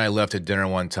 Brittany and I left at dinner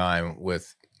one time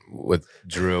with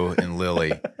Drew and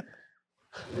Lily.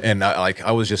 And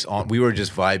I was just on, we were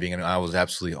just vibing and I was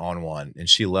absolutely on one. And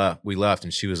we left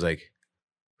and she was like,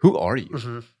 who are you?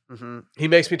 Mm-hmm, mm-hmm. He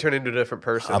makes me turn into a different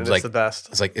person, I and was it's like- the best.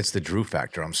 It's like, it's the Drew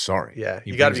factor. I'm sorry. Yeah, He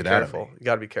you got to brings be it out of careful. me. You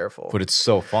got to be careful. But it's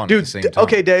so fun at Dude, the same time.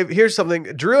 okay, Dave, here's something.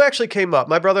 Drew actually came up.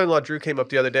 My brother-in-law Drew came up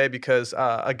the other day because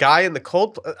a guy in the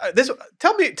cold.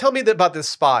 Tell me about this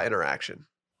spa interaction.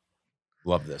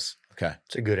 Love this. Okay.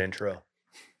 It's a good intro.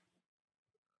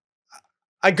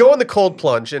 I go in the cold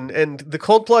plunge, and the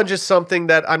cold plunge is something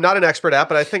that I'm not an expert at,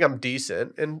 but I think I'm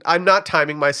decent. And I'm not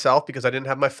timing myself because I didn't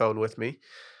have my phone with me.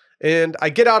 And I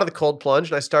get out of the cold plunge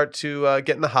and I start to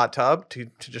get in the hot tub to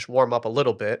just warm up a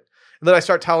little bit. And then I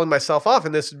start toweling myself off.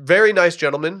 And this very nice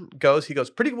gentleman goes,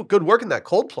 pretty good work in that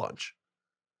cold plunge.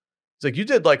 He's like, you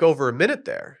did like over a minute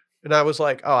there. And I was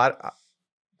like, oh, I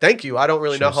thank you. I don't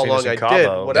really know Should've how seen us long in I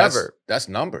Cabo. did, whatever. That's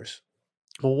numbers.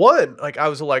 Well, one, like I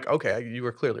was like, okay, you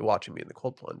were clearly watching me in the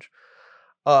cold plunge.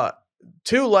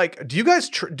 Two, like, do you guys,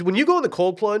 when you go in the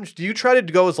cold plunge, do you try to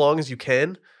go as long as you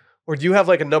can? Or do you have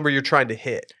like a number you're trying to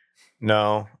hit?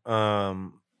 No.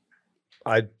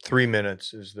 3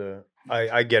 minutes is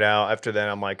I get out. After that,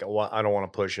 I'm like, well, I don't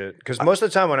want to push it. Because most of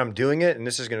the time when I'm doing it, and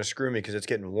this is going to screw me because it's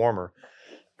getting warmer,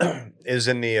 is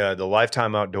in the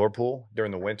Lifetime outdoor pool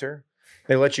during the winter.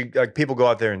 They let you, like, people go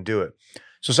out there and do it.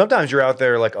 So sometimes you're out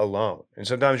there like alone, and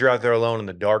sometimes you're out there alone in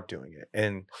the dark doing it.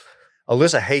 And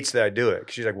Alyssa hates that I do it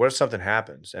because she's like, what if something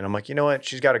happens? And I'm like, you know what?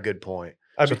 She's got a good point.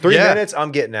 I So mean, 3 yeah. minutes,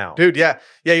 I'm getting out. Dude, yeah.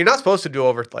 Yeah, you're not supposed to do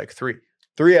over like 3.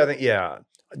 3, I think, yeah.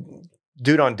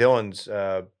 Dude on Dylan's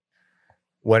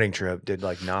wedding trip did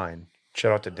like 9.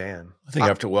 Shout out to Dan. I think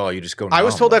after a while, you just go. I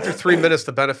was numb, told right? after 3 minutes,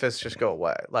 the benefits just go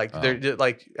away. Like, Oh. they're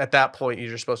like at that point, you're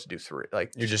just supposed to do 3.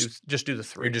 Like, You're just do the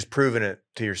 3. You're just proving it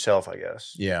to yourself, I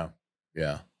guess. Yeah.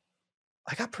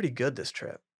 I got pretty good this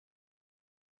trip.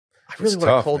 I It's really want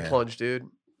tough, a cold man. plunge, dude.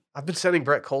 I've been sending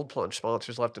Brett cold plunge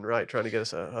sponsors left and right, trying to get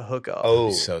us a hookup. Oh,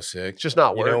 He's so sick. It's just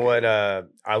not you working. know what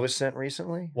I was sent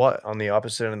recently? What? On the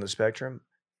opposite end of the spectrum?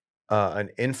 An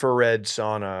infrared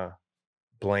sauna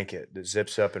blanket that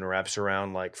zips up and wraps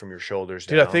around like from your shoulders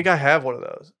Dude, down. I think I have one of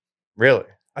those. Really?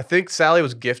 I think Sally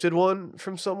was gifted one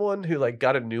from someone who like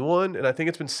got a new one, and I think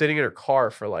it's been sitting in her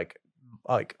car for like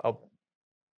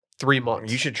 3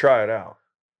 months. You should try it out.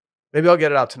 Maybe I'll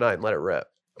get it out tonight and let it rip.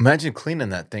 Imagine cleaning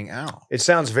that thing out. It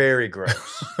sounds very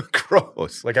gross.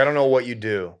 Gross. Like I don't know what you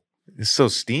do. It's so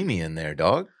steamy in there,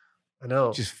 dog. I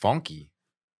know. Just funky.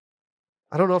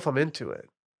 I don't know if I'm into it.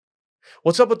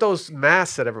 What's up with those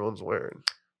masks that everyone's wearing?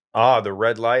 The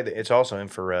red light, it's also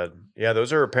infrared. Yeah,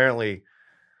 those are apparently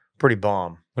pretty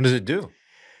bomb. What does it do?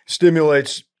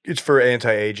 Stimulates, it's for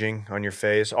anti-aging on your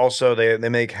face. Also, they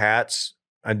make hats.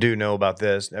 I do know about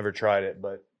this. Never tried it,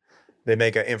 but they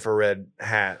make an infrared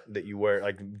hat that you wear,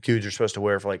 like dudes are supposed to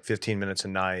wear for like 15 minutes a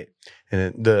night.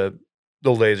 And the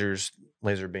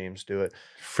laser beams do it.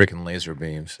 Freaking laser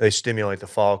beams. They stimulate the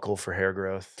follicle for hair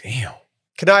growth. Damn.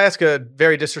 Can I ask a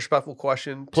very disrespectful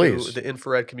question Please. to the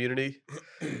infrared community?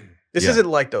 This Yeah. isn't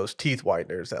like those teeth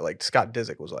whiteners that like Scott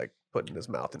Disick was like putting in his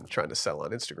mouth and trying to sell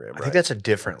on Instagram, right? I think that's a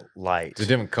different light. It's a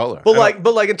different color. But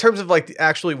like in terms of like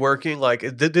actually working, like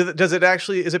does it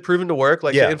actually, is it proven to work?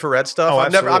 Like Yeah. the infrared stuff? Oh, I'm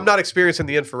absolutely. not experiencing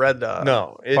the infrared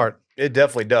No, part. it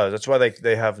definitely does. That's why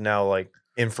they have now like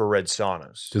infrared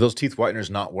saunas. Do those teeth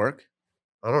whiteners not work?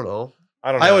 I don't know.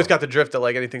 I don't know. I always got the drift that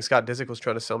like anything Scott Disick was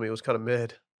trying to sell me was kind of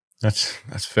mid.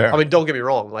 That's fair. I mean, don't get me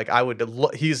wrong. Like I would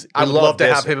love love to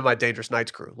have Disick. him in my Dangerous Nights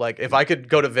crew. Like if I could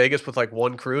go to Vegas with like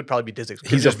one crew, it'd probably be Disick's crew.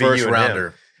 He's a just be you first and him.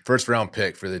 rounder. First round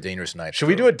pick for the Dangerous Nights. Should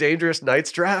we do a Dangerous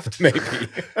Nights draft? Maybe.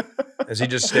 As he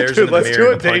just stares Dude, in the let's mirror do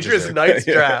a and punches Dangerous it. Nights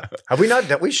draft. Have we not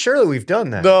done? We've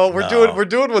done that. No, No. we're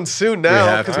doing one soon now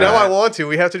have because to. now I want to.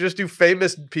 We have to just do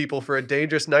famous people for a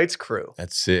Dangerous Nights crew.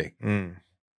 That's sick. Mm.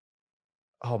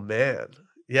 Oh man,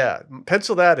 yeah,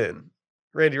 pencil that in,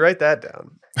 Randy. Write that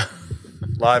down.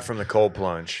 Live from the cold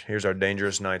plunge. Here's our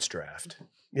Dangerous Nights draft.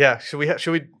 Yeah, should we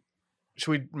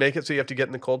make it so you have to get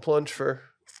in the cold plunge for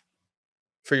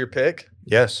your pick?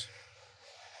 Yes.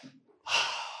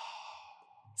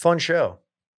 Fun show.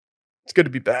 It's good to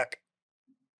be back.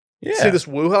 Yeah. See this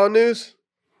Wuhan news?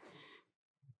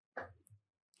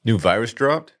 New virus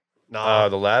dropped? Nah,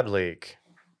 The lab leak.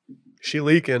 she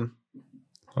leaking.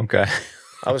 Okay.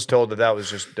 I was told that was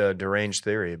just a deranged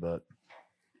theory, but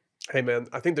Hey man,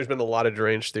 I think there's been a lot of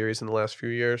deranged theories in the last few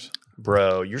years.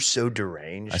 bro, you're so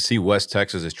deranged. I see West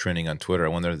Texas is trending on Twitter. I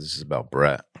wonder if this is about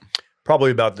Brett.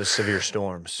 Probably about the severe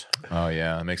storms. Oh,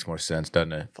 yeah. That makes more sense,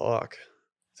 doesn't it? Fuck.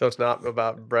 So it's not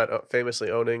about Brett famously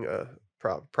owning a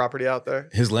property out there.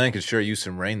 His land could sure use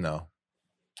some rain, though.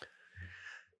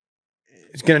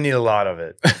 It's going to need a lot of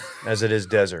it, as it is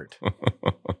desert.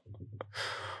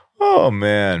 Oh,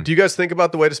 man. Do you guys think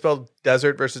about the way to spell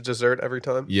desert versus dessert every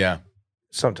time? Yeah.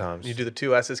 Sometimes. You do the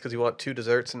 2 S's because you want 2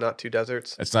 desserts and not 2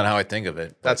 deserts. That's not how I think of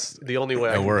it. but That's the only way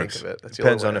I It can works. think of it. That's the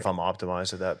Depends only on way if I'm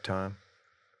optimized at that time.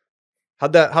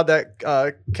 How'd that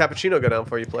cappuccino go down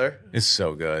for you, player? It's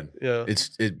so good. Yeah.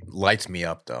 It lights me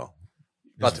up, though.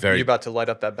 You about to light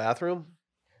up that bathroom?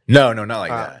 No, not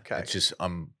like Ah, that. okay. It's just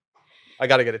I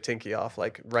got to get a tinky off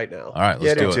like right now. all right.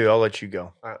 Yeah, I Let's do do it. too. I'll let you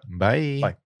go. Bye.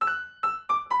 Bye.